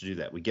managed to do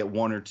that. We'd get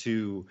 1 or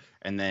 2,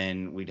 and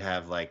then we'd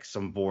have like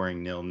some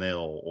boring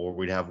 0-0, or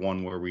we'd have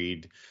one where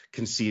we'd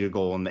concede a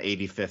goal in the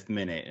 85th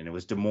minute, and it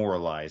was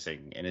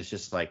demoralizing. And it's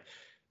just like,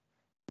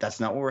 that's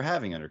not what we're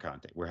having under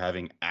Conte. We're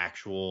having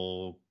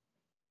actual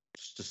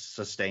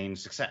sustained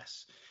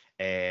success.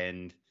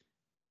 And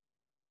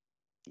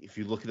if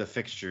you look at the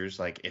fixtures,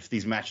 like if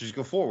these matches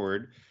go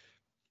forward,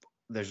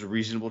 there's a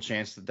reasonable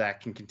chance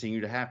that can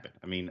continue to happen.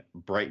 I mean,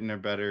 Brighton are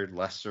better,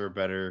 Leicester are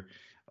better,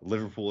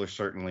 Liverpool are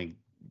certainly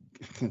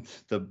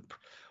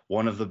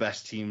one of the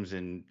best teams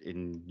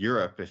in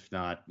Europe, if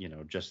not,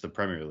 just the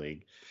Premier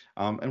League.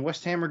 And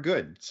West Ham are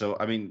good. So,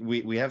 I mean,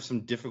 we have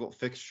some difficult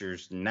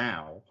fixtures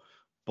now,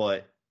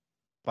 but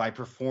by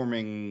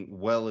performing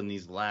well in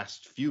these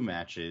last few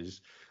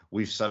matches,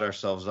 we've set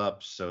ourselves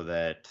up so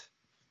that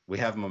we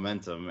have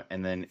momentum.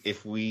 And then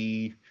if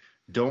we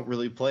don't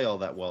really play all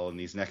that well in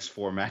these next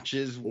 4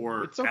 matches,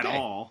 or it's okay. At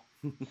all.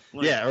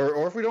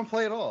 Or if we don't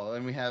play at all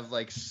and we have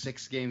like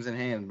 6 games in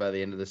hand by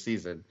the end of the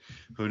season,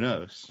 who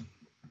knows?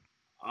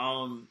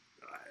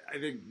 I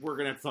think we're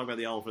going to have to talk about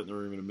the elephant in the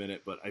room in a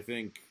minute, but I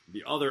think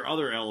the other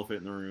elephant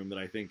in the room that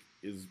I think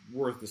is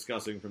worth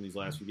discussing from these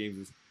last few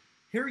games is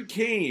Harry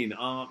Kane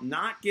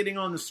not getting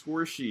on the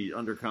score sheet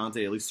under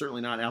Conte, at least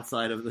certainly not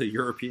outside of the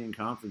European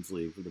Conference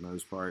League for the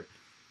most part.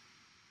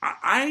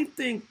 I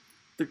think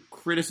the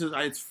criticism,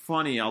 it's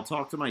funny, I'll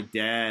talk to my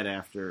dad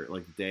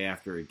the day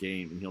after a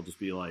game, and he'll just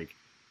be like,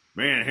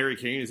 man, Harry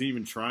Kane, is he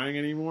even trying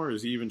anymore?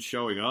 Is he even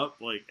showing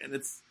up? And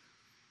it's,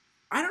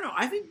 I don't know.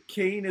 I think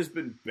Kane has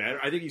been better.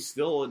 I think he's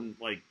still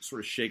sort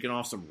of shaking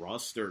off some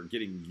rust or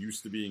getting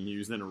used to being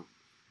used in an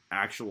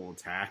actual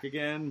attack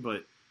again.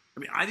 But, I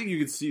mean, I think you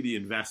could see the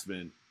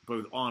investment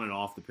both on and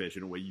off the pitch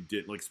in a way you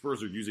did. Like,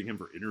 Spurs are using him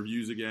for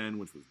interviews again,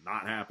 which was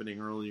not happening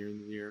earlier in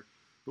the year.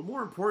 But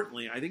more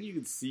importantly, I think you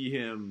could see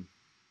him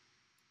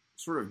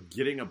sort of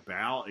getting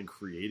about and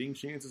creating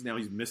chances. Now,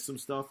 he's missed some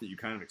stuff that you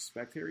kind of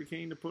expect Harry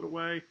Kane to put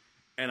away.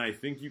 And I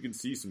think you can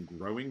see some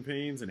growing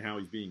pains in how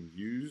he's being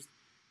used,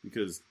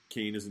 because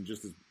Kane isn't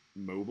just as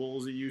mobile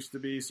as he used to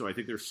be. So I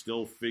think they're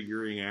still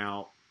figuring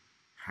out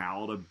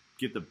how to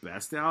get the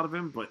best out of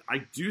him, but I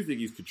do think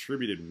he's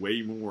contributed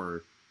way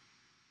more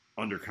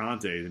under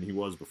Conte than he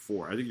was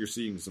before. I think you're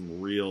seeing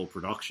some real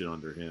production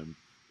under him,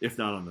 if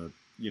not on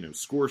the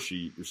score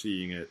sheet. You're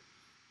seeing it.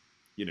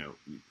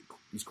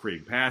 He's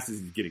creating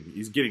passes.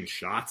 He's getting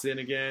shots in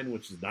again,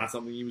 which is not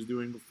something he was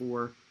doing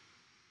before.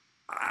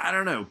 I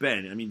don't know,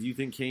 Ben. I mean, do you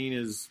think Kane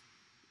is?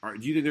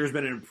 Do you think there's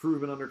been an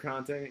improvement under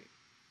Conte?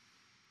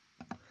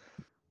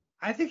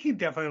 I think he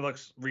definitely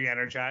looks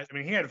re-energized. I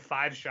mean, he had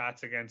 5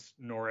 shots against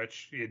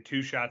Norwich. He had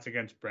 2 shots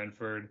against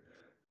Brentford.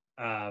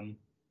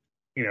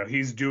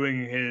 He's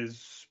doing his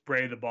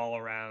spray the ball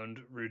around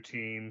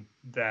routine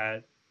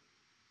that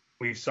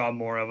we saw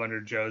more of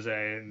under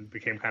Jose and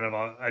became kind of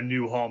a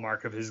new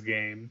hallmark of his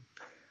game.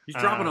 He's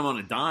dropping them on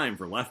a dime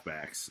for left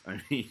backs. I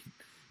mean,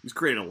 he's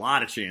created a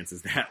lot of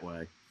chances that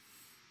way.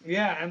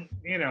 Yeah, and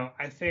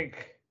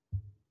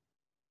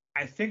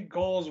I think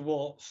goals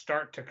will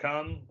start to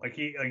come. Like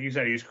you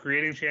said, he's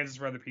creating chances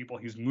for other people.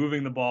 He's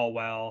moving the ball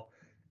well,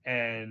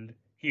 and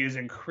he is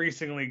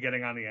increasingly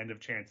getting on the end of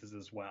chances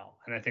as well.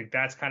 And I think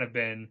that's kind of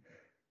been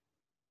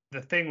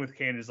the thing with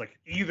Kane is like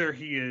either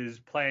he is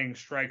playing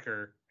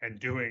striker and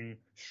doing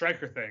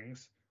striker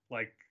things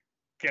like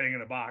getting in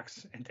the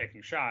box and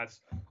taking shots,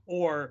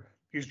 or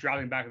he's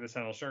dropping back in the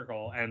central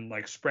circle and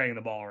like spraying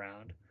the ball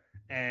around.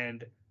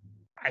 And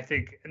I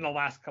think in the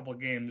last couple of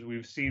games,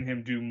 we've seen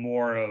him do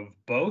more of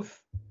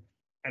both.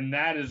 And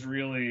that is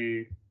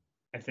really,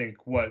 I think,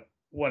 what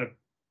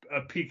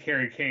a peak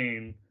Harry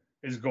Kane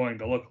is going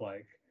to look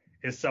like,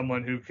 is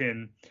someone who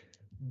can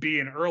be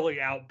an early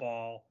out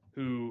ball,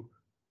 who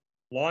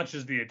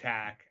launches the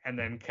attack and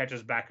then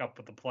catches back up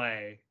with the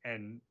play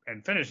and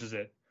finishes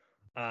it.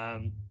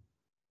 And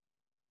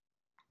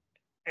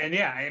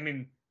yeah, I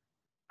mean,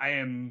 I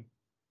am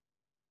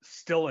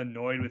still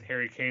annoyed with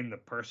Harry Kane, the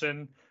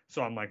person.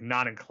 So I'm like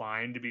not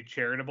inclined to be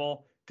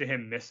charitable to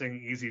him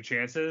missing easy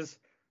chances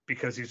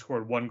because he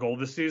scored 1 goal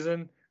this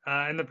season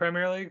in the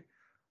Premier League.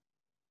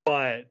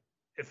 But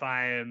if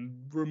I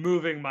am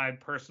removing my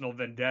personal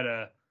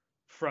vendetta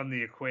from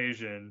the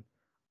equation,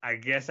 I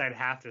guess I'd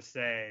have to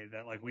say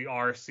that like we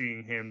are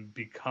seeing him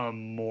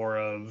become more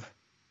of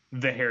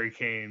the Harry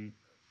Kane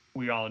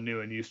we all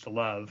knew and used to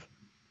love.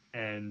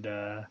 And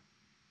I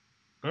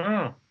don't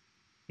know.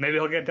 Maybe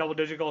he'll get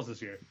double-digit goals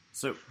this year.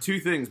 So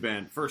 2 things,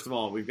 Ben. First of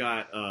all, we've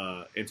got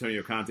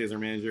Antonio Conte as our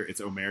manager. It's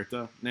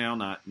Omerta now,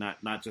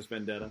 not just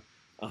Vendetta.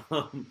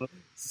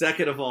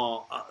 Second of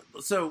all,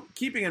 so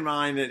keeping in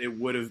mind that it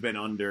would have been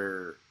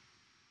under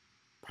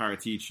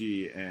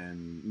Paratici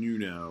and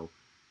Nuno,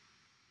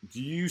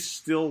 do you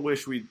still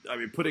wish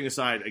putting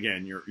aside,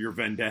 again, your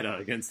vendetta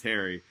against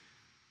Harry,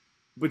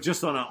 but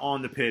just on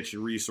on the pitch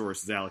and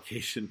resources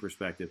allocation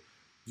perspective,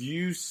 do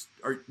you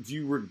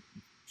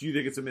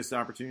think it's a missed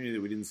opportunity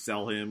that we didn't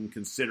sell him,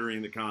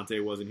 considering that Conte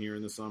wasn't here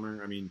in the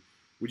summer? I mean,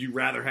 would you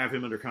rather have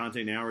him under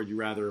Conte now, or would you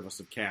rather of us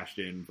have cashed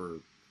in for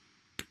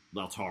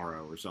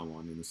Lautaro or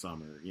someone in the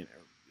summer,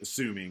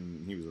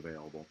 assuming he was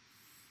available?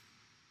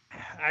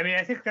 I mean,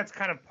 I think that's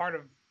kind of part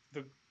of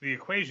the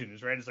equation,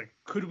 is right. It's like,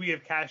 could we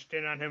have cashed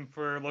in on him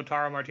for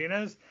Lautaro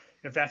Martinez?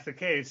 If that's the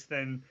case,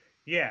 then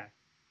yeah.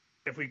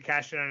 If we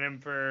cashed in on him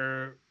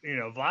for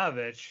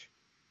Vlahovic,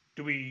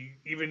 do we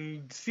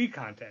even see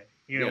Conte?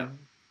 Yeah.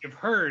 You've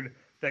heard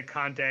that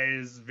Conte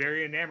is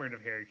very enamored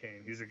of Harry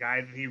Kane. He's a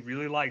guy that he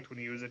really liked when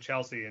he was at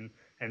Chelsea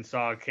and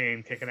saw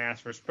Kane kicking ass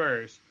for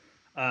Spurs.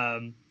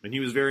 And he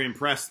was very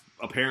impressed,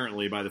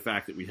 apparently, by the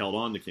fact that we held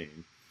on to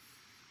Kane.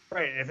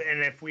 Right.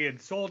 If we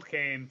had sold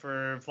Kane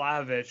for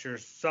Vlahovic or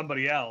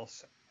somebody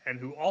else, and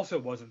who also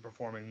wasn't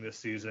performing this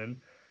season,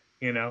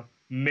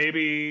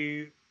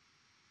 maybe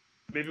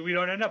we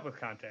don't end up with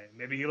Conte.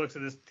 Maybe he looks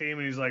at this team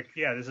and he's like,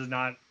 yeah, this is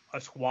not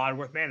a squad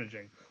worth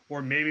managing.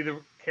 Or maybe the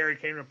Harry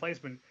Kane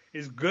replacement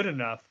is good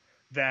enough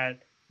that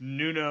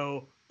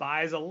Nuno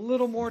buys a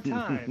little more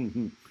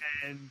time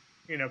and,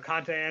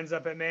 Conte ends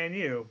up at Man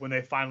U when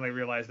they finally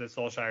realize that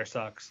Solskjaer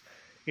sucks.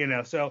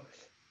 So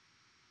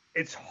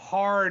it's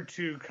hard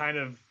to kind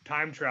of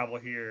time travel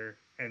here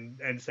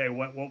and say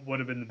what would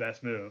have been the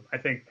best move. I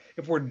think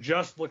if we're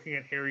just looking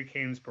at Harry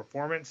Kane's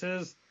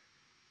performances,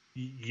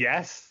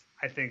 yes,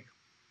 I think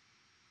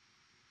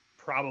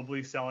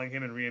probably selling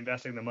him and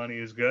reinvesting the money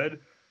is good.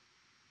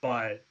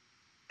 But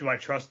do I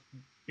trust,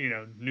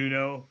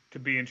 Nuno to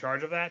be in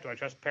charge of that? Do I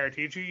trust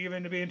Paratici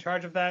even to be in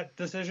charge of that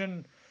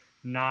decision?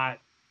 Not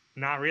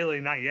really,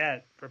 not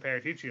yet, for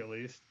Paratici at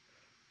least.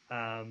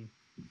 And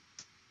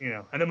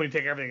then when you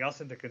take everything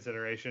else into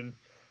consideration,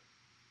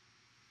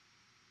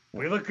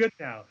 we look good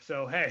now.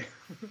 So, hey.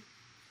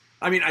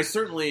 I mean, I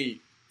certainly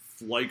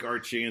like our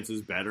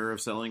chances better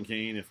of selling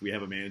Kane if we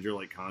have a manager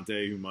like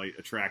Conte who might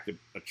attract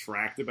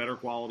a better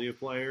quality of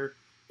player,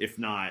 if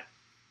not,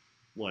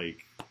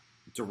 like,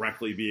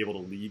 directly be able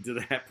to lead to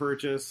that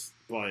purchase.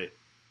 But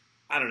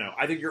I don't know.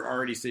 I think you're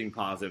already seeing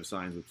positive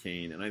signs with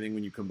Kane, and I think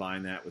when you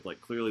combine that with, like,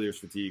 clearly there's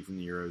fatigue from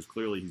the Euros,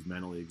 clearly he's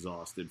mentally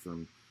exhausted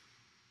from,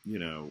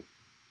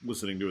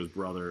 listening to his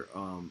brother.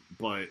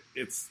 But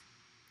it's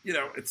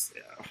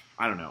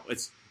I don't know.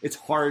 It's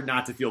hard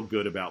not to feel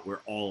good about where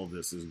all of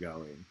this is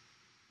going.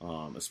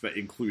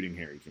 including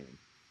Harry Kane.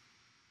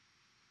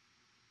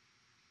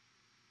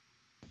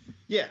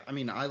 Yeah, I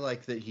mean, I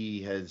like that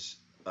he has,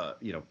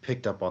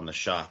 picked up on the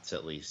shots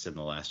at least in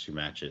the last few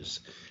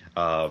matches.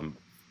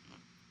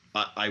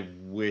 I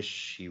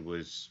wish he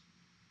was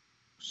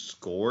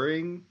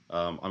scoring.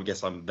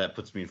 That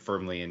puts me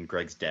firmly in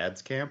Greg's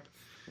dad's camp.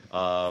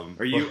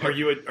 Are you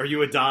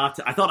a Da?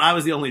 I thought I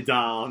was the only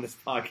Da on this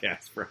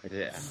podcast,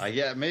 Brian.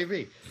 Yeah,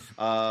 maybe.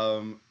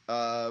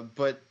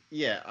 But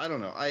yeah, I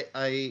don't know.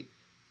 I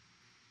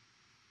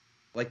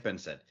like Ben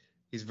said,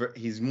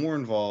 he's more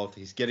involved.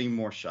 He's getting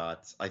more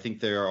shots. I think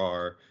there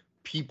are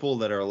people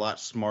that are a lot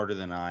smarter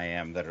than I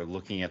am that are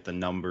looking at the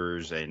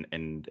numbers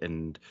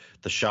and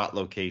the shot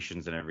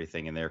locations and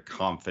everything, and they're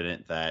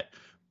confident that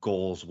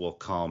goals will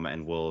come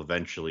and will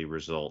eventually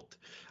result.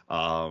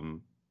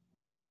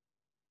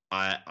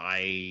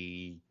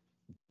 I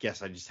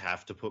guess I just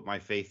have to put my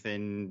faith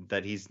in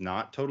that he's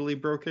not totally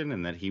broken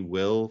and that he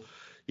will,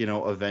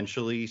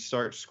 eventually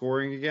start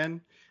scoring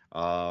again.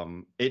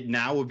 It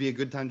now would be a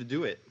good time to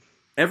do it.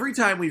 Every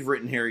time we've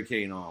written Harry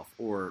Kane off,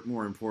 or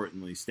more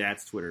importantly,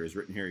 Stats Twitter has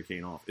written Harry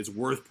Kane off, it's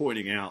worth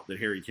pointing out that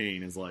Harry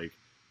Kane has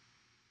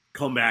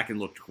come back and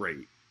looked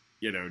great.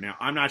 Now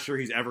I'm not sure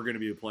he's ever going to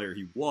be the player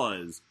he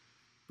was,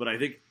 but I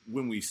think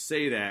when we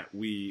say that,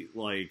 we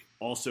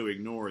also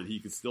ignore that he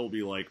could still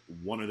be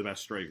one of the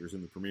best strikers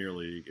in the Premier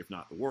League, if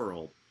not the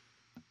world.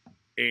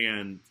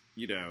 And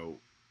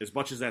as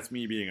much as that's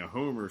me being a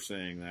homer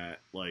saying that,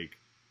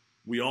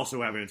 we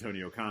also have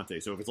Antonio Conte.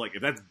 So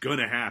if that's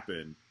gonna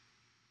happen,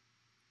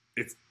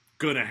 it's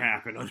gonna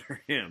happen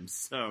under him.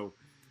 So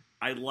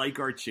I like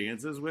our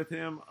chances with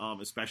him,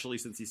 especially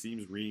since he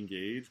seems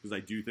re-engaged, because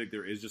I do think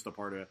there is just a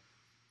part of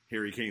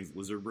Harry Kane's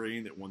lizard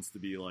brain that wants to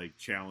be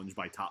challenged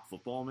by top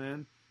football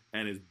men.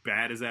 And as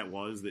bad as that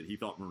was, that he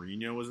thought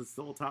Mourinho was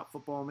still a top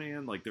football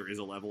man, there is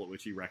a level at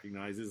which he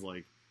recognizes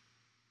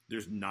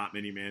there's not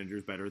many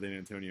managers better than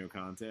Antonio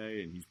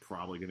Conte, and he's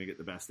probably going to get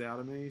the best out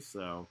of me.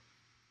 So,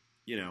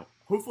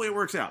 hopefully it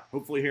works out.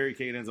 Hopefully Harry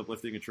Kane ends up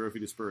lifting a trophy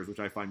to Spurs, which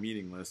I find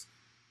meaningless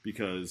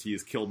because he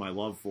has killed my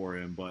love for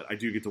him. But I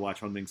do get to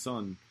watch Heung-min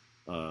Son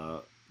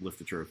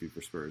lift a trophy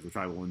for Spurs, which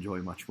I will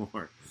enjoy much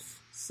more.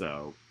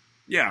 So,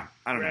 yeah,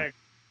 I don't know.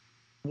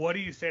 What do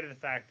you say to the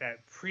fact that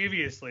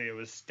previously it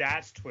was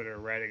Stats Twitter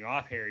writing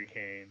off Harry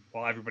Kane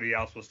while everybody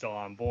else was still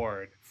on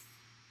board?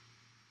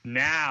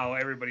 Now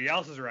everybody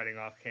else is writing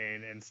off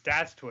Kane, and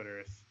Stats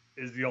Twitter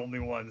is the only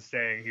one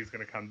saying he's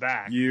going to come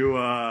back.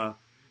 You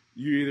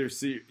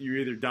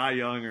either die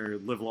young or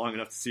live long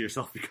enough to see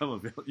yourself become a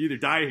villain. You either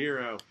die a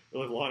hero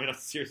or live long enough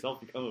to see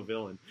yourself become a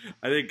villain.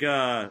 I think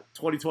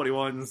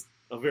 2021 is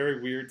a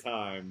very weird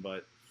time,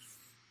 but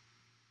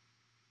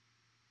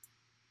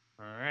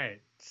all right,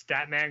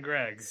 Statman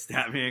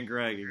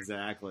Greg,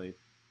 exactly.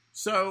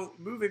 So,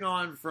 moving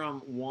on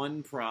from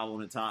one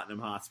problem at Tottenham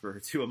Hotspur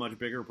to a much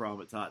bigger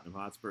problem at Tottenham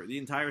Hotspur, the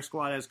entire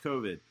squad has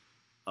COVID.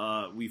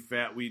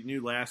 We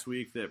knew last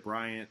week that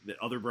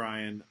other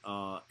Brian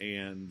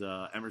and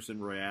Emerson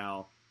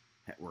Royale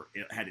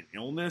had an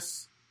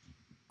illness.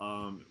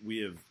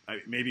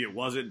 Maybe it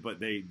wasn't, but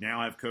they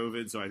now have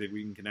COVID, so I think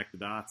we can connect the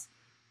dots.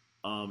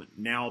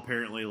 Now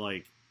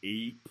apparently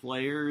 8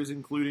 players,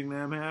 including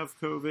them, have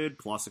COVID,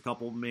 plus a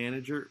couple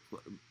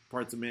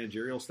parts of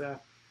managerial staff.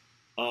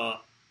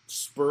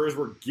 Spurs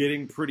were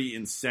getting pretty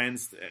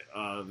incensed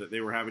that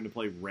they were having to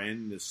play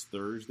Rennes this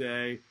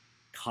Thursday.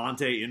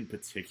 Conte in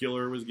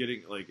particular was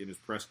getting, in his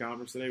press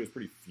conference today, was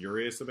pretty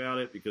furious about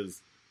it because,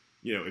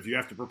 if you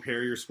have to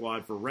prepare your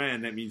squad for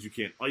Rennes, that means you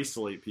can't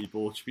isolate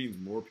people, which means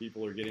more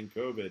people are getting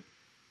COVID.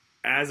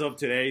 As of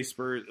today,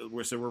 Spurs,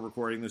 we're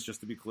recording this, just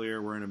to be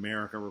clear, we're in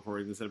America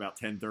recording this at about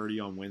 10:30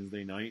 on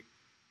Wednesday night.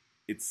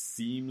 It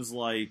seems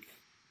like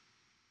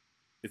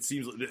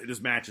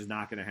this match is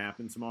not going to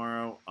happen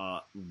tomorrow.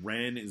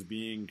 Rennes is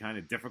being kind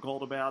of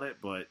difficult about it,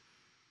 but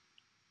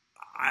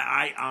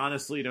I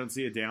honestly don't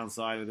see a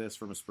downside of this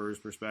from a Spurs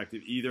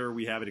perspective. Either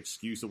we have an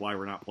excuse of why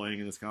we're not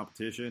playing in this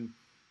competition,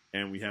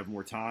 and we have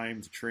more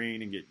time to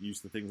train and get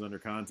used to things under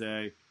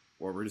Conte,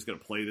 or we're just going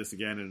to play this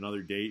again at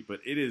another date. But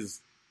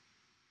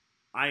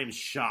I am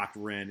shocked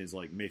Rennes is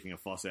making a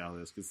fuss out of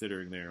this,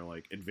 considering their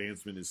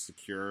advancement is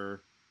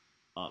secure.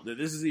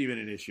 This is even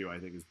an issue I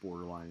think is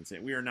borderline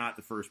insane. We are not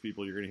the first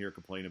people you're going to hear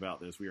complain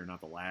about this. We are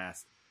not the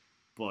last.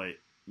 But,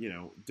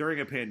 during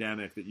a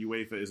pandemic, that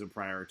UEFA isn't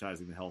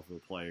prioritizing the health of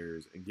the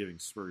players and giving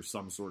Spurs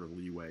some sort of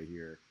leeway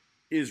here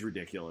is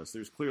ridiculous.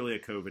 There's clearly a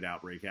COVID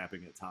outbreak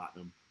happening at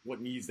Tottenham. What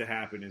needs to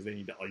happen is they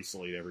need to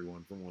isolate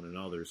everyone from one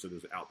another so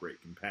this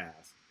outbreak can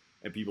pass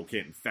and people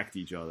can't infect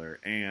each other.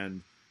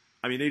 And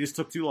they just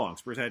took too long.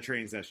 Spurs had a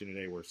training session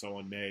today where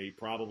someone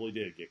probably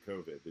did get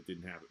COVID that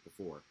didn't have it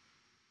before.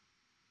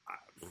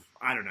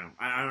 I don't know.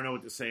 I don't know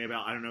what to say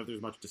about. I don't know if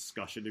there's much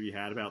discussion to be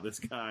had about this,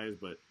 guys.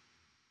 But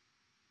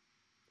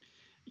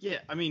yeah,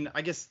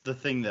 I guess the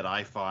thing that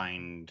I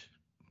find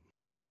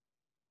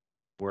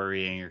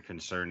worrying or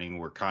concerning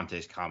were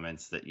Conte's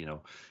comments that,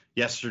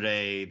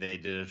 yesterday they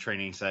did a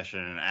training session,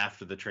 and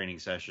after the training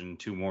session,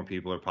 2 more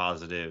people are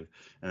positive,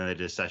 and then they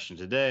did a session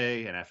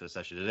today, and after the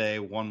session today,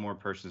 1 more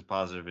person is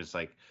positive. It's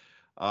like,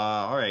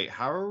 all right,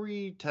 how are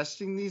we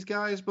testing these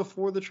guys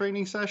before the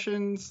training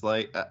sessions?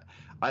 Like,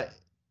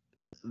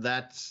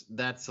 that's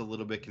a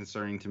little bit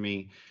concerning to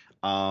me.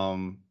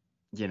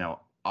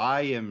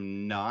 I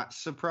am not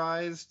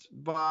surprised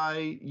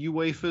by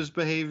UEFA's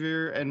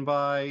behavior and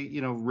by,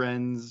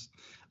 Rennes'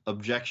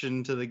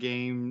 objection to the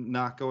game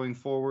not going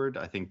forward.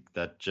 I think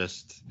that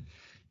just,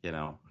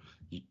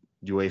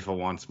 UEFA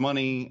wants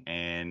money,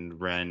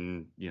 and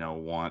Rennes,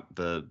 want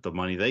the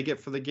money they get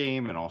for the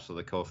game and also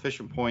the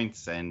coefficient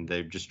points, and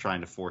they're just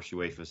trying to force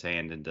UEFA's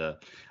hand into,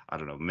 I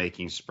don't know,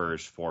 making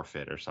Spurs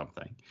forfeit or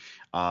something.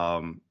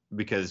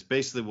 Because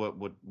basically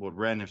what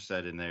Rennes have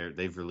said in there,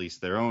 they've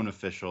released their own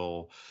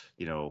official,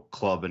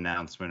 club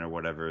announcement or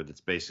whatever.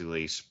 That's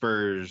basically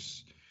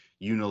Spurs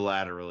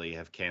unilaterally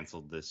have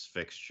canceled this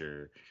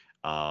fixture,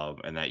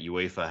 and that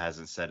UEFA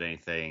hasn't said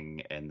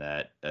anything, and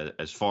that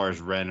as far as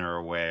Rennes are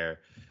aware,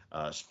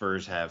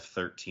 Spurs have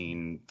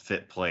 13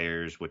 fit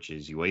players, which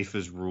is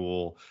UEFA's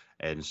rule,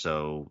 and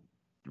so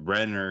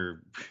Rennes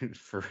are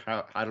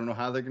I don't know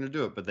how they're going to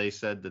do it, but they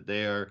said that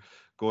they are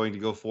going to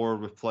go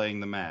forward with playing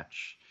the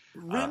match.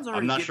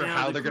 I'm not sure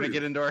how they're going to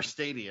get into our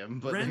stadium,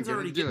 but Rennes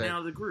already getting out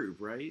of the group,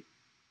 right?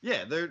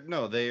 Yeah,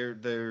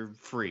 they're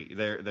free.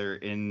 They're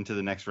into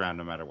the next round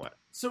no matter what.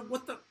 So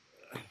what the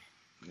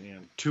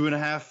man?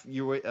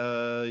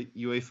 2.5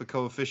 UEFA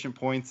coefficient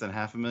points and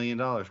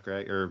 $500,000,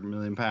 Greg, or £1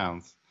 million.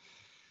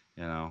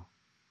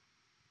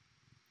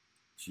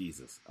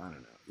 Jesus, I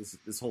don't know.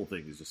 This whole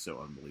thing is just so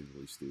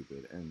unbelievably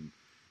stupid, and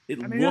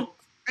Rennes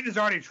has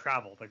already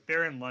traveled. Like,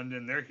 they're in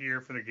London, they're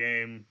here for the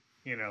game.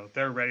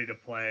 They're ready to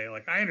play.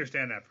 Like, I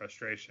understand that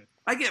frustration.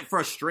 I get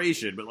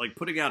frustration, but, like,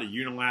 putting out a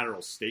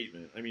unilateral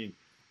statement, I mean,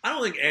 I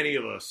don't think any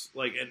of us,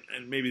 like,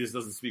 and maybe this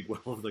doesn't speak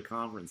well of the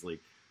Conference League,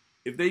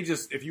 if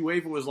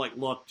UEFA was like,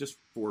 look, just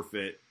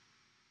forfeit,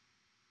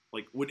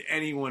 like, would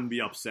anyone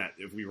be upset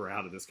if we were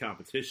out of this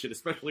competition,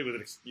 especially with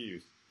an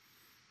excuse?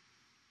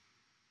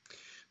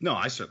 No,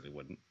 I certainly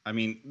wouldn't. I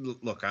mean,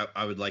 look,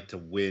 I would like to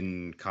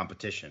win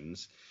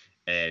competitions,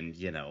 and,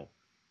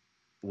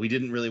 we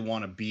didn't really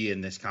want to be in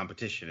this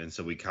competition, and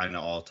so we kind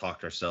of all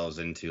talked ourselves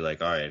into,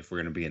 like, all right, if we're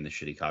going to be in this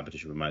shitty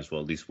competition, we might as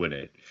well at least win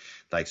it.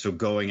 Like, so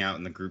going out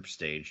in the group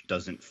stage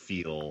doesn't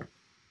feel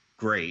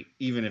great,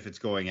 even if it's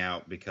going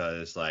out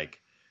because, like,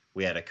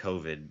 we had a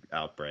COVID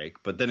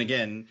outbreak. But then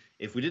again,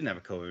 if we didn't have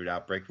a COVID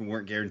outbreak, we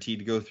weren't guaranteed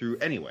to go through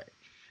anyway.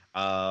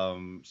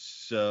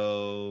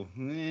 So,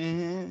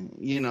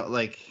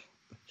 like,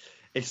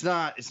 it's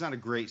not a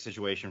great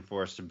situation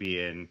for us to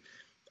be in.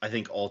 I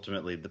think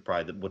ultimately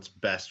what's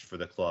best for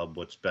the club,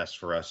 what's best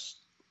for us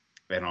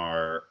and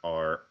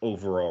our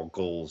overall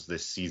goals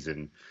this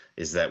season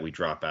is that we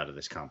drop out of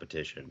this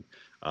competition.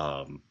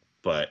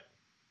 But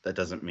that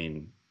doesn't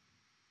mean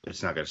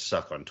it's not going to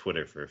suck on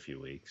Twitter for a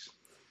few weeks.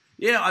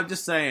 Yeah, I'm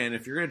just saying,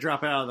 if you're going to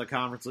drop out of the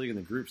Conference League in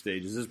the group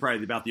stages, this is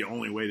probably about the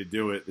only way to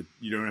do it. That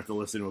you don't have to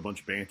listen to a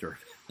bunch of banter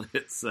about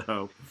it.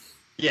 So,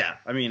 yeah,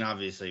 I mean,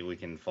 obviously we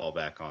can fall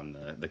back on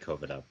the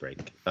COVID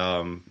outbreak.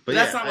 But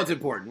that's not what's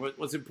important.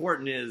 What's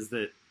important is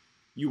that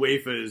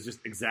UEFA is just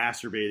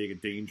exacerbating a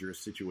dangerous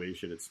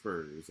situation at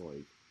Spurs.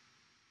 Like,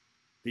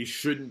 they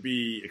shouldn't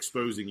be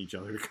exposing each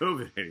other to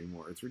COVID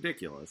anymore. It's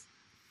ridiculous.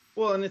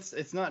 Well, and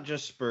it's not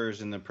just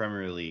Spurs in the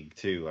Premier League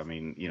too. I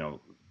mean,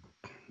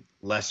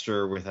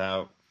 Leicester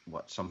without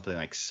something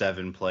like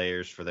 7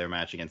 players for their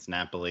match against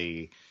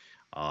Napoli.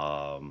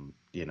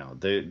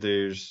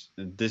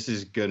 This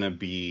is gonna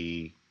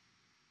be,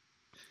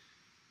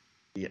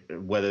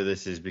 whether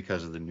this is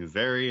because of the new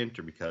variant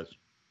or because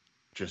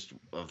just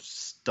of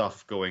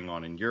stuff going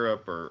on in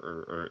Europe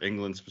or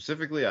England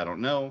specifically, I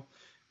don't know,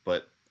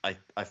 but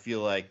I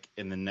feel like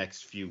in the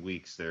next few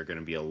weeks there are going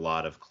to be a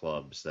lot of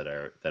clubs that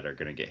are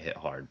going to get hit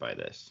hard by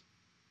this.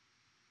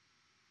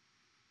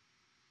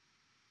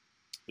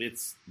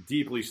 It's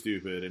deeply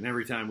stupid, and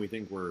every time we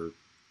think we're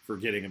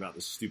forgetting about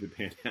this stupid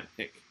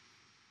pandemic,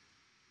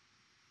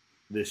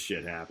 this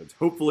shit happens.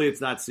 Hopefully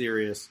it's not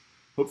serious.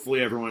 Hopefully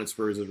everyone at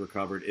Spurs is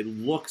recovered. It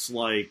looks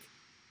like,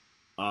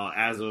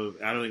 I don't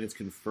think it's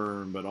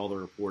confirmed, but all the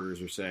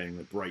reporters are saying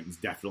that Brighton's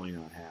definitely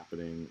not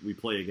happening. We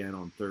play again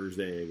on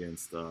Thursday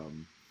against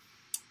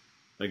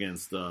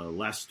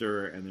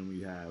Leicester, and then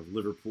we have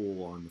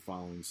Liverpool on the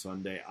following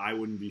Sunday. I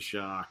wouldn't be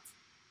shocked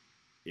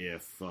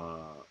if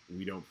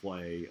we don't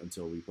play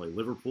until we play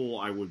Liverpool.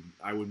 I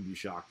wouldn't be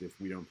shocked if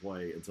we don't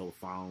play until the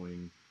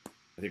following.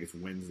 I think it's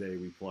Wednesday.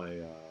 We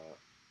play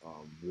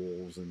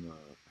Wolves in the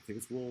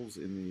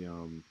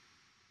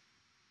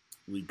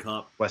League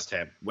Cup. West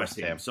Ham.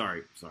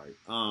 Sorry.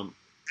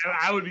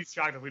 I would be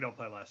shocked if we don't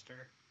play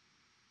Leicester.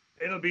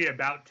 It'll be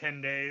about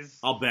 10 days.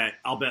 I'll bet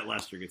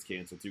Leicester gets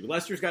canceled too.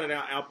 Leicester's got an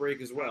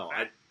outbreak as well.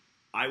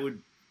 I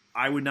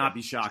would not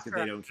be shocked if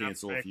they don't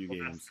cancel a few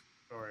games.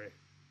 Sorry.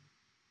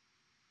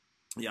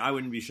 Yeah, I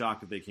wouldn't be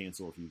shocked if they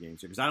cancel a few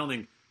games because I don't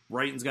think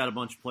Brighton's got a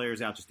bunch of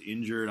players out just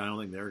injured. I don't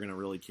think they're going to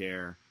really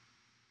care.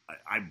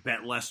 I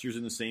bet Leicester's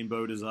in the same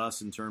boat as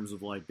us in terms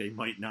of like they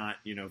might not,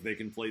 if they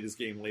can play this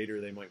game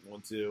later, they might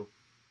want to.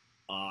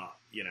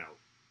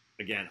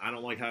 Again, I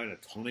don't like having a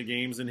ton of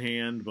games in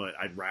hand, but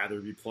I'd rather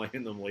be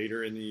playing them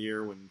later in the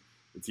year when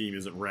the team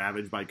isn't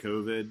ravaged by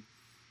COVID.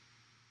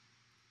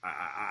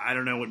 I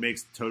don't know what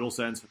makes total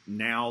sense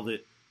now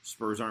that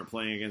Spurs aren't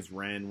playing against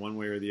Rennes one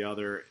way or the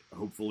other.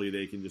 Hopefully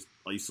they can just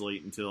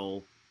isolate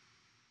until,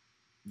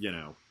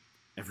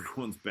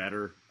 everyone's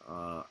better.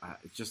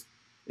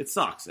 It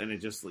sucks. And it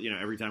just,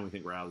 every time we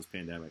think we're out of this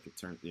pandemic, it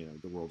turns,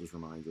 the world just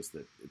reminds us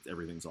that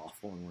everything's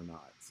awful and we're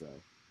not. So.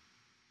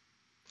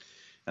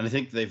 And I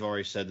think they've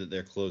already said that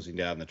they're closing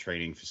down the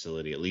training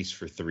facility at least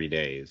for 3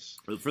 days.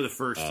 For the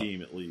first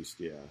team, at least,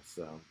 yeah.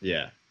 So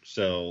yeah,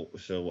 so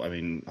I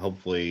mean,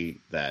 hopefully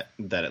that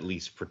at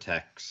least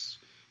protects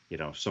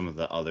some of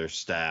the other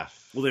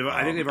staff. Well,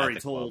 I think they've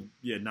already told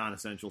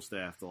non-essential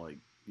staff to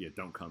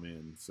don't come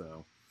in.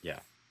 So yeah.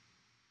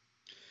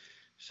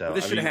 So but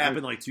this should have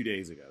happened 2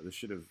 days ago. This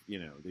should have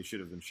they should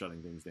have been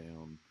shutting things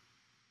down.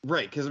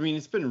 Right, because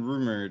it's been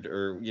rumored,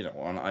 or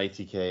on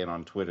ITK and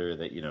on Twitter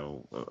that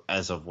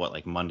as of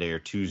Monday or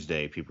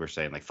Tuesday, people are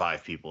saying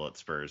 5 people at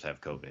Spurs have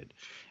COVID,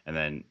 and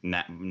then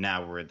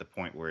now we're at the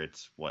point where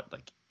it's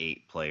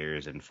 8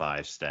 players and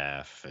 5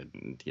 staff,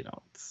 and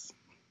it's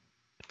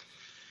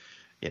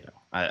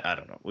I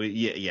don't know.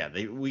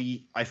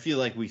 I feel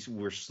like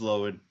we're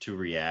slow to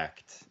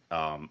react.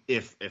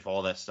 If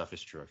all that stuff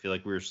is true, I feel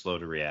like we were slow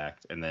to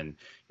react, and then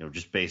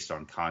just based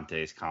on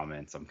Conte's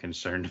comments, I'm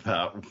concerned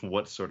about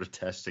what sort of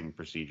testing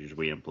procedures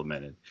we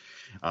implemented.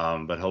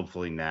 But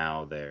hopefully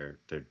now they're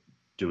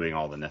doing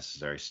all the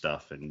necessary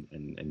stuff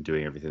and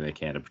doing everything they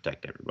can to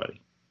protect everybody.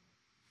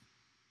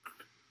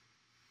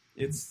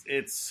 It's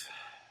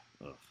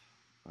I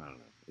don't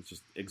know. It's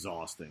just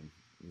exhausting.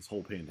 This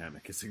whole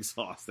pandemic is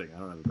exhausting. I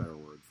don't have a better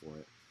word for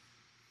it.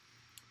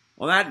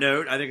 On that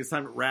note, I think it's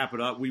time to wrap it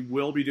up. We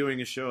will be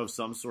doing a show of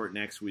some sort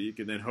next week,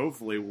 and then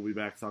hopefully we'll be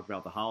back to talk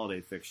about the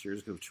holiday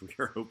fixtures, which we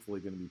are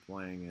hopefully going to be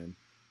playing in.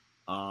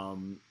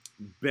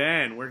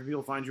 Ben, where can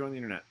people find you on the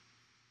internet?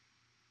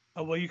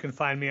 Oh, well, you can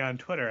find me on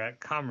Twitter at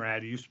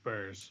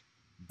ComradeUSpurs.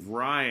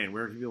 Brian,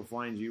 where can people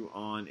find you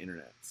on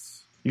internet?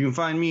 You can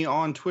find me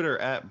on Twitter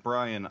at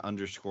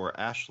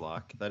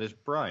Brian_Ashlock. That is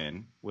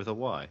Brian with a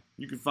Y.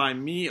 You can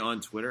find me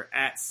on Twitter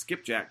at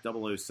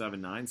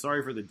Skipjack0079.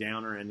 Sorry for the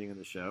downer ending of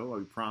the show.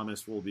 We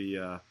promise we'll be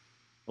a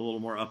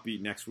little more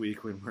upbeat next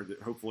week when we're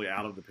hopefully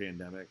out of the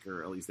pandemic,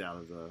 or at least out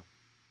of the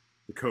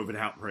COVID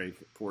outbreak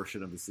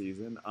portion of the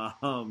season.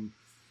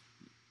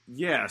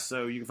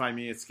 So you can find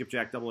me at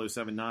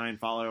Skipjack0079.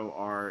 Follow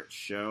our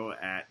show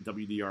at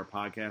WDR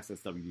Podcast.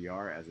 That's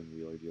WDR, as in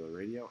Wheeler Dealer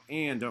Radio.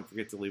 And don't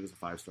forget to leave us a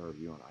 5-star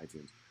review on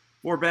iTunes.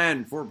 For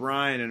Ben, for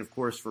Brian, and of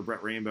course for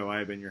Brett Rainbow, I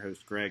have been your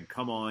host, Greg.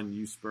 Come on,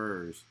 you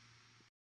Spurs.